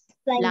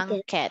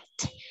 Blanket. Blanket.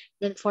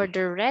 Then for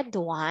the red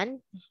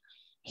one,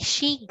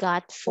 she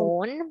got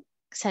phone,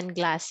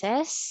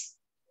 sunglasses.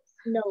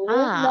 No.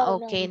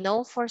 Okay.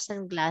 No for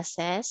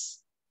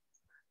sunglasses.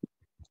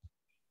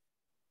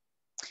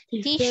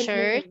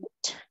 T-shirt. T-shirt,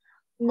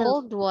 No.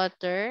 cold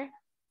water,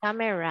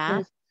 camera,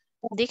 Yes.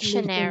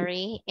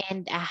 dictionary,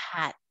 and a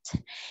hat.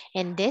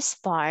 In this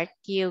part,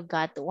 you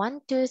got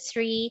 1, 2,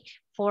 3,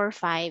 4,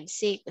 5,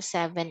 6,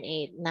 7,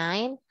 8,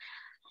 9.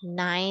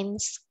 9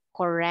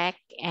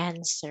 correct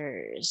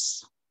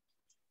answers.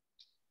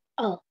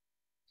 Oh.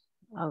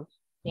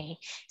 Okay.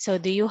 So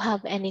do you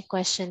have any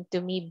question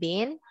to me,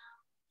 Bin?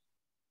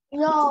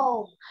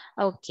 No.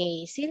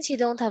 Okay. Since you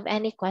don't have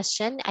any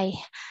question, I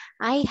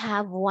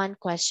have one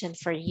question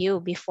for you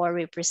before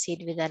we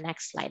proceed with the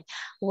next slide.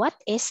 What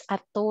is a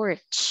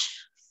torch?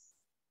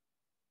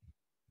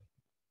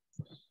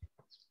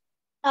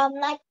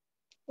 Like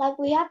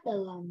we have the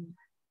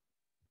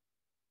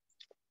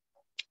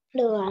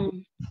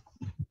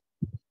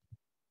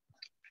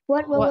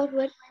what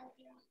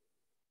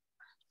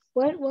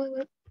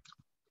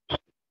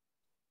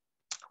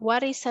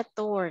What is a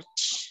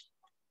torch?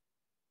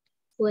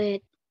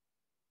 wait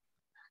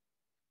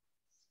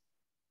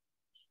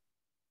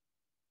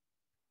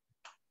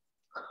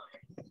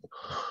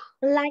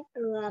like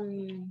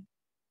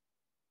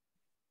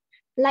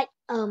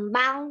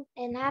bound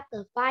and have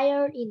the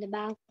fire in the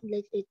bound.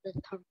 This is the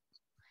term.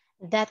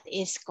 That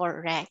is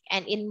correct.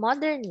 And in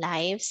modern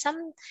life,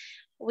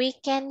 we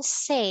can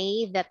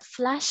say that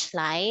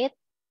flashlight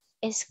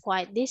is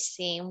quite the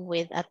same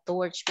with a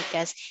torch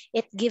because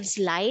it gives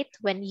light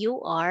when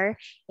you are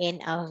in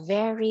a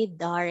very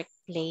dark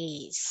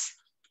place.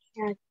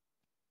 Yes.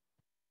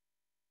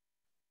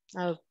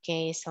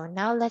 Okay, so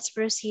now let's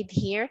proceed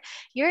here.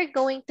 You're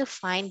going to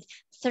find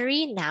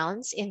 3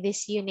 nouns in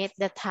this unit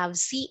that have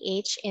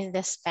CH in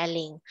the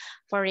spelling.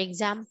 For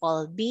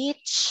example,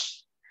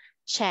 beach,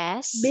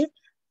 chess, Beach,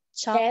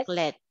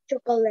 chocolate.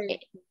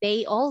 chocolate.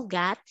 They all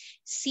got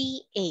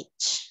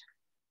CH.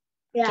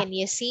 Yeah. Can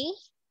you see?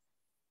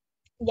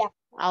 Yeah.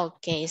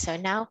 Okay, so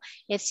now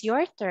it's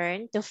your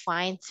turn to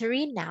find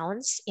 3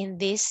 nouns in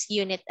this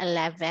unit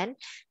 11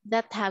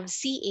 that have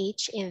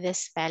CH in the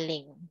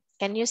spelling.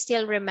 Can you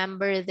still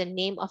remember the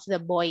name of the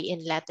boy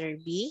in letter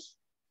B?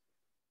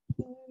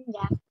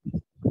 Yeah.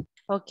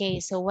 Okay,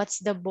 so what's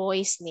the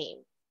boy's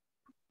name?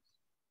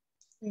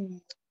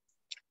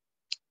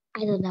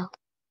 I don't know.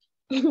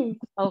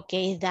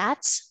 Okay,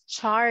 that's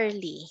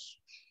Charlie.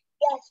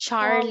 Yes.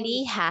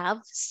 Charlie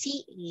have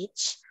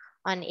CH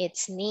on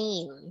its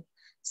name.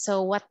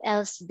 So what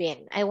else,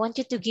 Ben? I want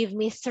you to give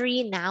me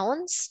 3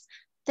 nouns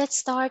that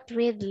start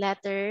with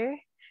letter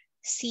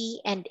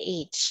C and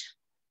H,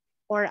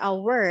 or a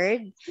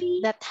word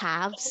that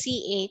have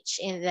CH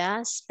in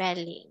the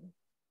spelling.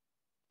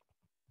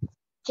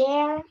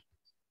 Chair.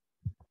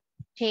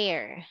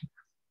 Chair.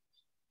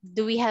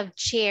 Do we have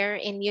chair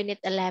in unit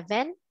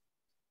 11?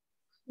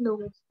 No.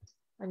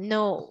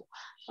 No.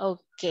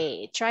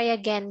 Okay, try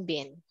again,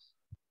 Bin.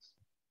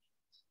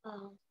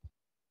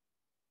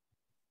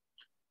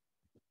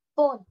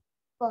 Phone.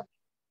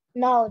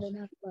 No, they're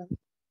not phone.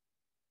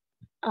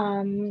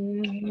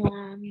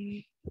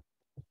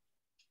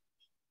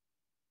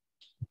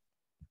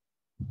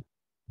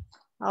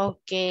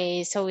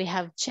 Okay, so we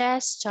have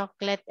chess,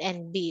 chocolate,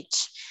 and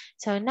beach.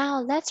 So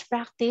now let's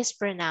practice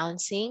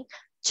pronouncing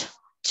ch,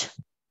 ch,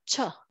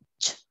 ch,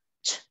 ch,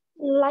 ch.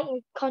 Like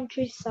in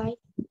countryside.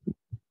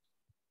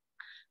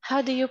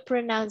 How do you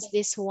pronounce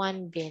this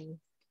one, Bin?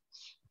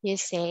 You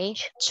say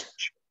ch.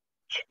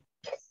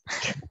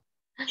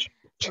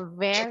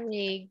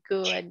 Very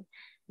good.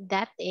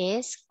 That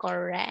is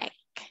correct.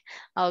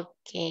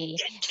 Okay.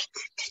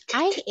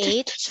 I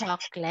ate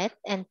chocolate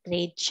and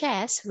played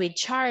chess with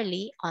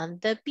Charlie on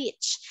the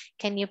beach.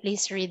 Can you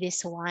please read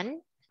this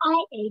one?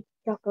 I ate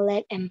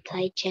chocolate and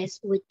played chess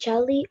with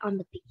Charlie on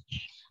the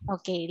beach.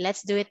 Okay,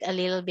 let's do it a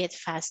little bit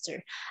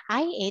faster.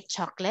 I ate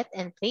chocolate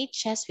and played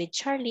chess with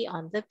Charlie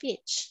on the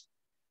beach.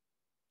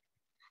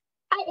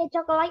 I eat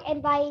chocolate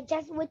and buy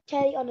just with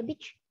cherry on the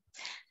beach.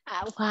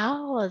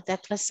 Wow,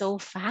 that was so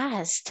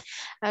fast.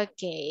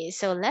 Okay,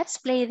 so let's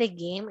play the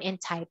game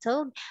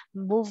entitled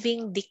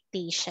Moving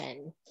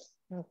Dictation.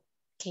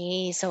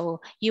 Okay,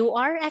 so you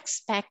are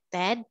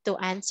expected to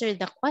answer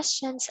the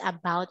questions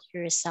about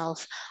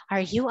yourself.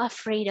 Are you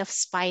afraid of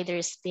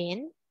spiders,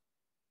 Bin?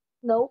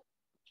 No,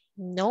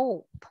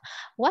 Nope.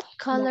 What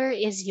no. color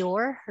is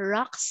your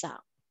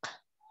rucksack?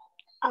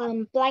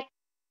 Black.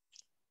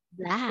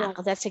 Black.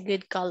 That's a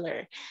good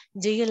color.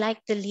 Do you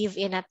like to live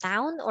in a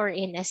town or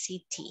in a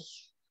city?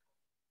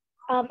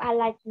 I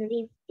like to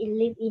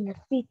live in a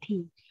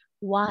city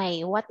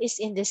Why? What is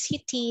in the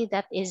city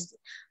that is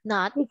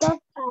not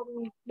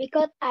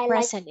because I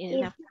like present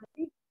in it a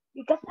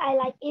because I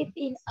like it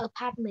in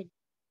apartment.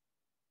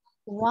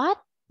 what?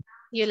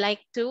 You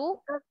like to?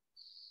 Because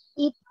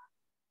it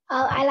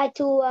I like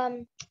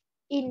to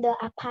in the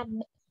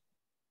apartment.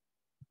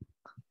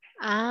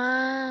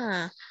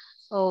 Ah,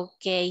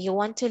 okay. You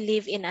want to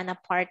live in an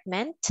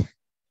apartment?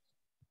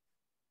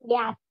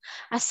 Yeah.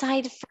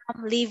 Aside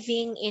from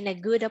living in a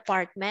good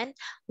apartment,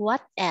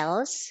 what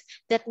else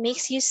that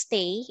makes you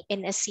stay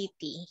in a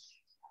city?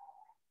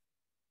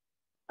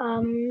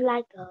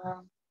 Like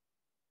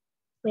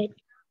wait.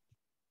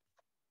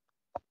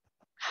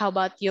 How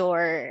about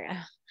your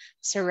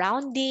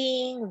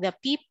surrounding, the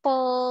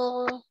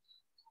people?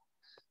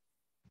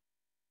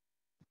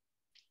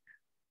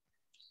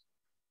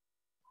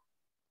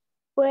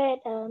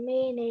 Wait a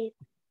minute.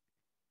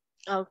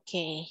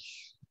 Okay.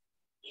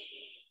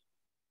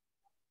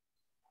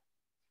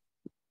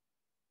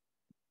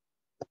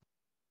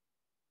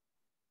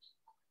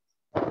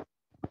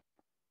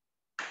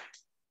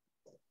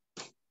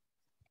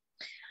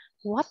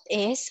 What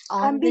is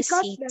on the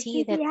Because the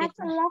city city that has you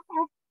a lot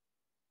of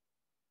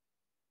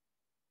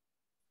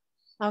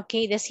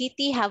Okay, the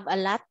city have a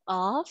lot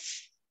of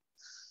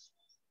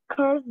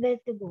curved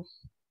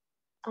vegetables.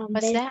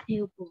 what's that?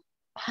 Vegetable.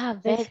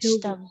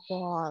 Vegetable.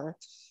 Vegetable.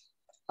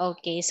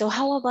 Okay, so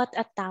how about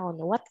a town?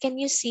 What can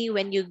you see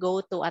when you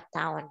go to a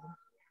town?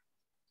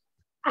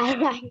 I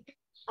like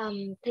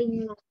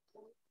thing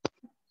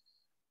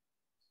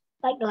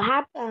like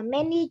have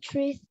many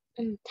trees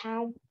in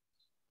town.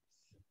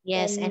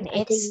 Yes, Then and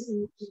I think it's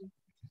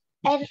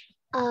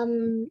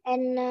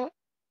and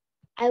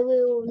I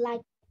will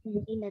like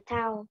in the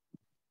town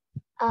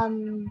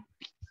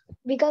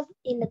because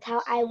in the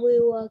town I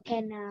will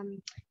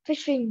can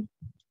fishing,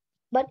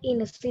 but in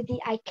the city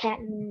I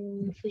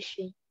can't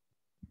fishing.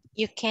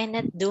 you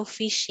cannot do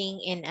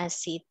fishing in a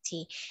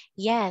city.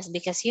 Yes,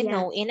 because you Yeah,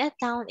 know, in a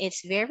town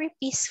it's very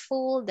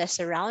peaceful, the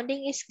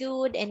surrounding is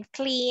good and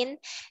clean,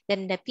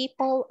 then the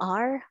people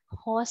are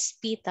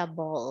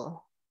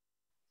hospitable.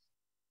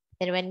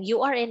 And when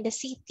you are in the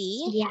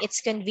city, yeah,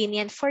 it's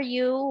convenient for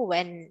you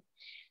when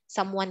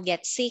someone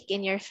gets sick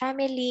in your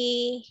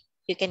family,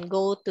 you can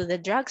go to the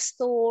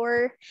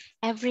drugstore.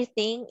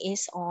 Everything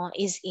is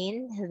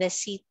in the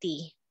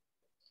city.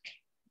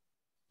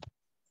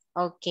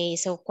 Okay,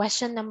 so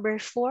question number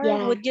 4.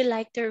 yeah. Would you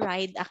like to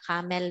ride a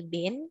camel,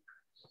 Bin?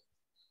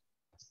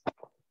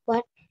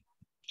 What?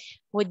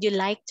 Would you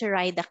like to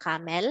ride a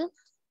camel?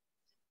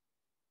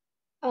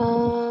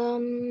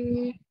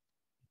 Um,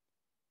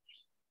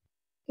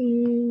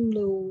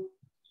 no,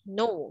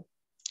 No.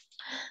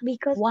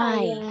 because I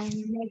Why?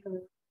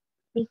 never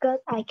because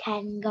I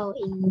can go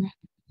in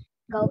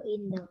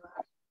the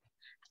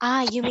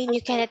Ah, you mean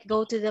you cannot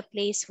go to the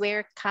place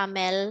where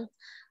camel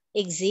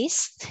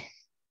exist?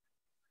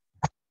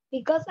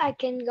 because I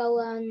can go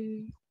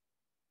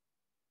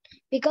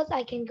because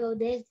I can go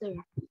desert.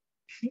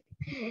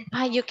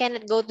 Ah, you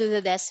cannot go to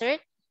the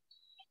desert?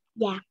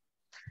 Yeah,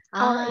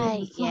 or Ah,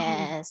 in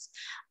farm. yes.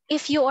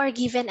 If you are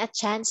given a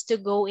chance to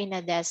go in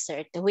a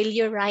desert, will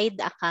you ride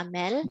a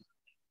camel?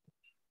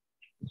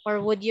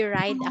 Or would you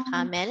ride a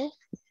camel?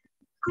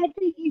 I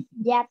think it's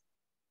yeah.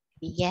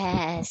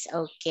 Yes,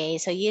 okay.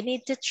 So you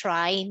need to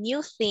try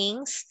new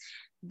things,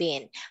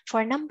 Bin.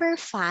 For number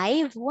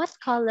 5, what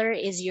color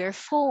is your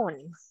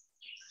phone?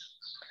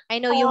 I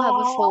know you have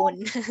a Oh,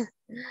 phone.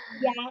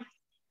 yeah,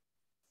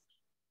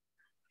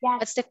 yeah.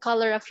 What's the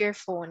color of your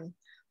phone?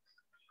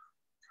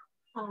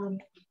 Um,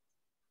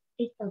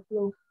 it's a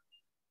blue.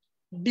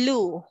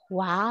 Blue.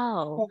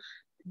 Wow. Yeah.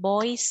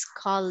 Boy's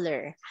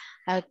color.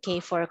 Okay,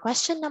 for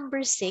question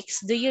number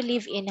 6, do you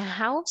live in a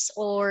house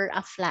or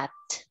a flat?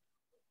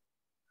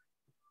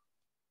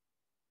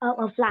 Oh,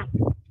 a flat.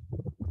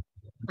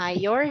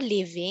 You're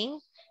living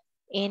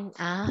in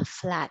a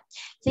flat.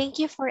 Thank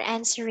you for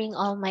answering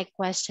all my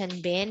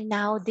question, Ben.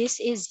 Now, this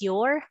is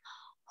your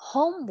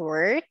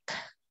homework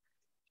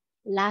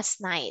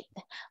last night.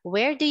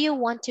 Where do you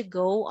want to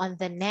go on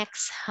the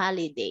next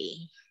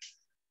holiday?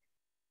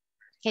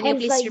 Can you And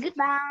please say repeat?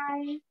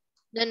 goodbye.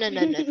 No, no,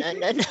 no, no, no,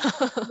 no,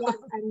 Yes,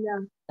 no. I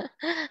know.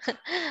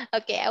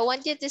 Okay, I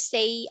want you to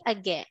say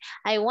again.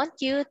 I want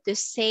you to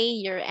say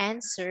your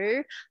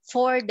answer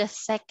for the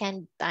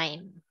second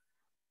time.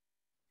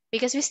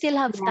 Because we still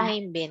have Yeah,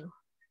 time, Ben.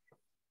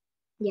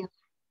 yeah.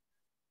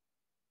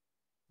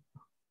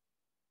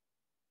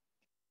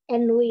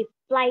 And we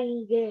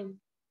play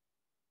game.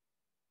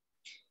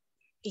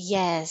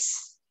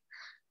 Yes.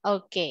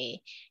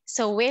 Okay.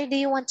 So where do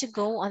you want to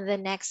go on the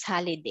next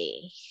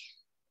holiday?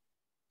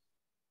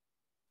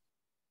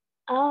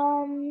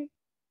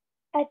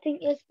 I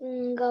think it's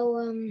go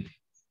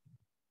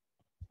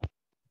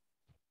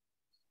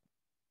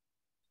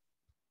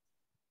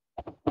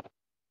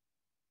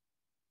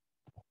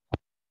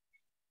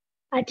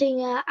I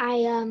think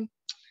I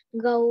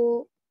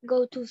go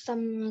to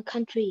some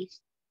countries.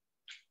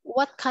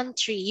 What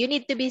country? You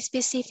need to be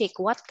specific.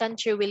 What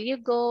country will you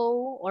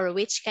go, or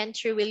which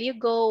country will you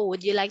go?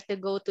 Would you like to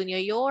go to New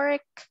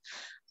York,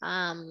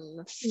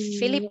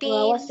 Philippines,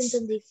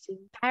 Washington DC.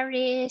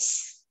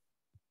 Paris,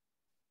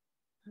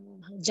 I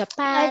think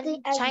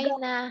Japan,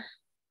 China,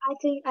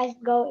 I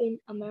go in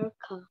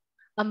America.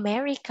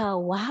 America?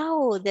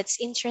 Wow, that's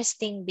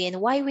interesting, Bin.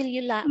 Why will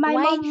you My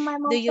why do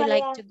mom you say,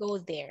 like to go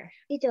there?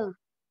 teacher.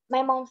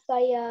 My mom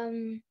say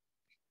um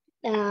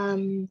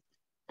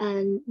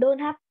and don't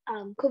have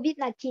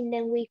COVID-19,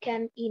 then we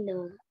can in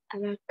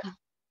America.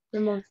 My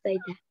mom say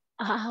that.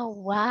 Oh,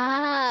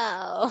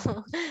 wow.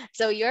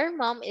 So your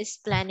mom is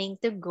planning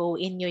to go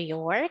in New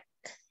York?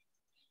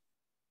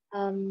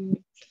 Um,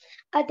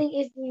 I think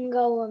it's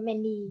go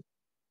many.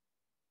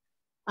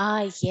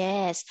 Ah,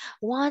 yes.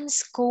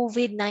 Once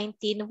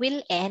COVID-19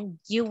 will end,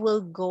 you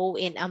will go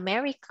in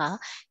America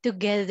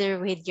together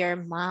with your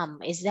mom.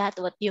 Is that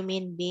what you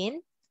mean,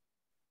 Bin?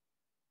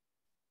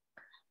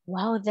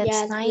 Wow, that's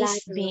Yes,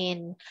 nice, like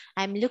Bin.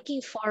 I'm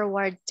looking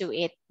forward to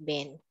it,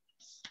 Bin.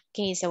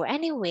 Okay, so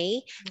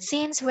anyway,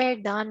 since we're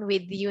done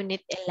with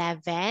Unit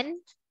 11,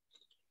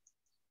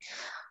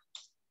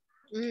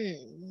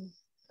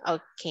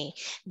 okay.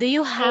 Do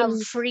you have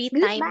and free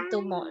time goodbye.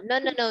 tomorrow? No,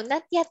 no, no,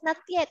 not yet, not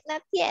yet,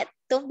 not yet.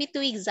 Don't be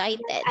too Yes,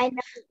 excited. I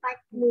know 5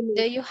 minutes.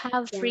 Do you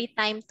have Yes. free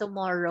time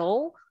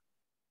tomorrow?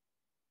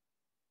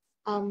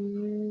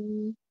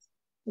 Um.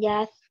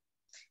 Yes.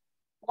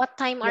 What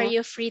time are Yes.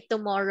 you free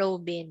tomorrow,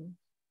 Bin?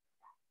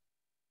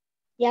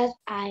 Yes.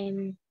 I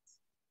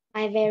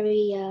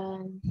very.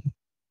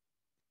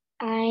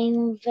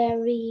 I'm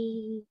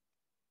very.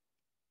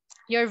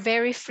 You're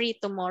very free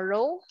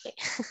tomorrow?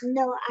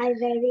 No, I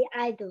very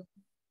idle.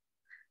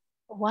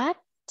 What?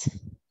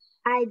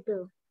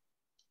 Idle.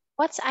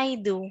 What's I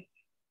do?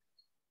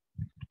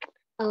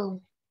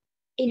 Oh,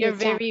 in the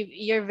chat.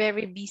 You're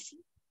very busy.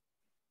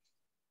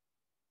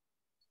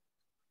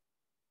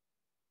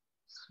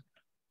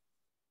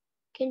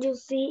 Can you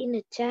see in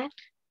the chat?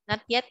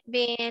 Not yet,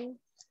 Bin.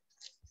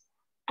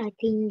 I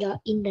think the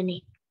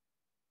internet.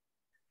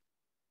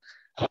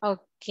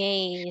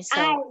 Okay,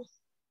 I. so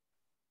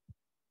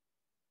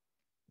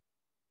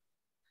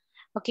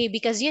okay,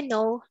 because you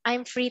know,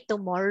 I'm free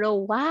tomorrow.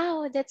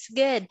 Wow, that's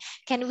good.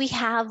 Can we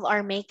have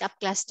our makeup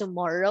class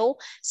tomorrow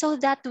so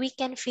that we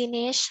can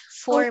finish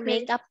for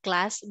Okay. makeup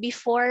class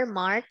before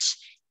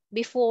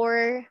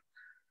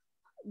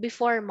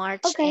before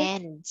March Okay.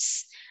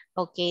 ends?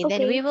 Okay,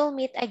 then we Okay. will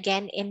meet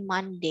again in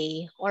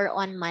Monday or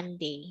on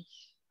Monday.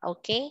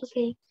 Okay?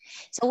 Okay.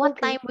 So what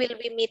Okay. time will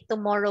we meet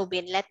tomorrow,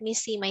 Bin? Let me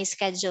see my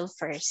schedule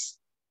first.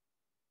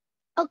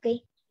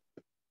 Okay.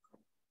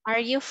 Are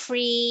you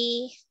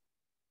free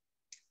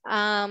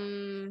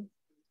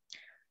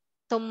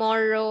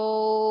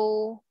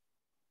tomorrow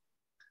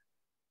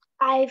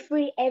I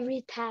free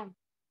every time.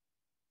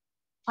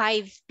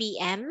 5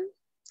 p.m.?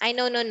 I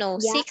no,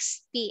 Yeah.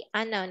 6 p.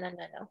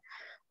 No.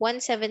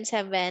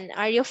 177.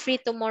 Are you free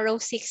tomorrow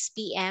 6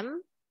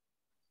 p.m.?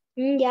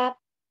 Yeah.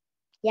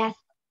 Yes.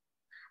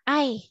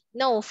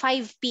 No,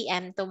 5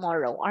 p.m.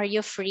 tomorrow. Are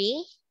you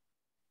free?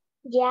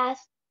 Yes.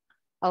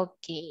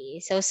 Okay.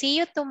 So see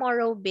you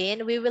tomorrow,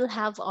 Bin. We will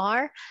have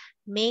our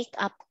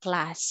makeup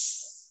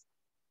class.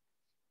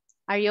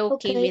 Are you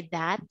okay Okay. with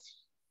that?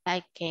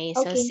 Okay.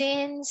 So Okay.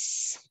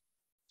 since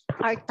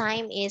our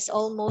time is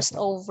almost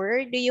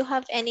over, do you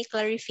have any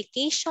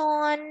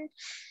clarification, No.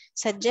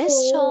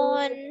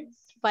 suggestion,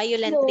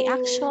 violent No.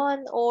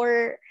 reaction,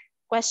 or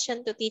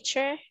question to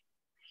teacher?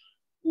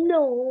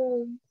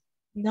 No.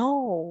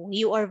 No,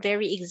 you are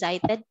very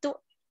excited to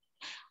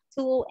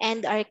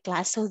end our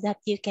class so that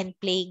you can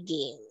play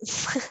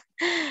games.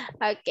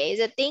 Okay,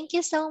 so thank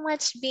you so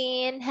much,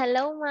 Bin.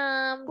 Hello,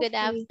 ma'am. Good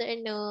Okay.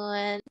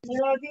 afternoon.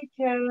 Hello,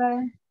 teacher.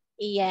 Good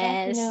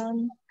Yes.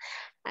 afternoon.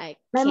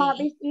 My mom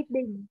Okay. is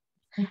eating.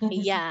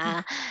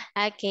 Yeah.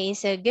 Okay,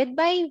 so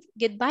goodbye,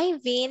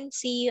 Vin.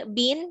 See you,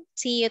 Bin.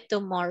 See you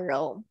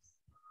tomorrow.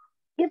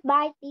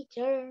 Goodbye,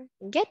 teacher.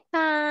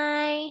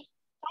 Goodbye.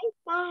 Bye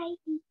bye.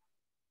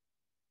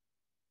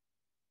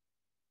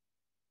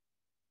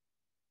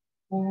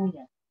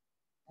 Kuya.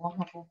 Huwag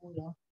na po kuya.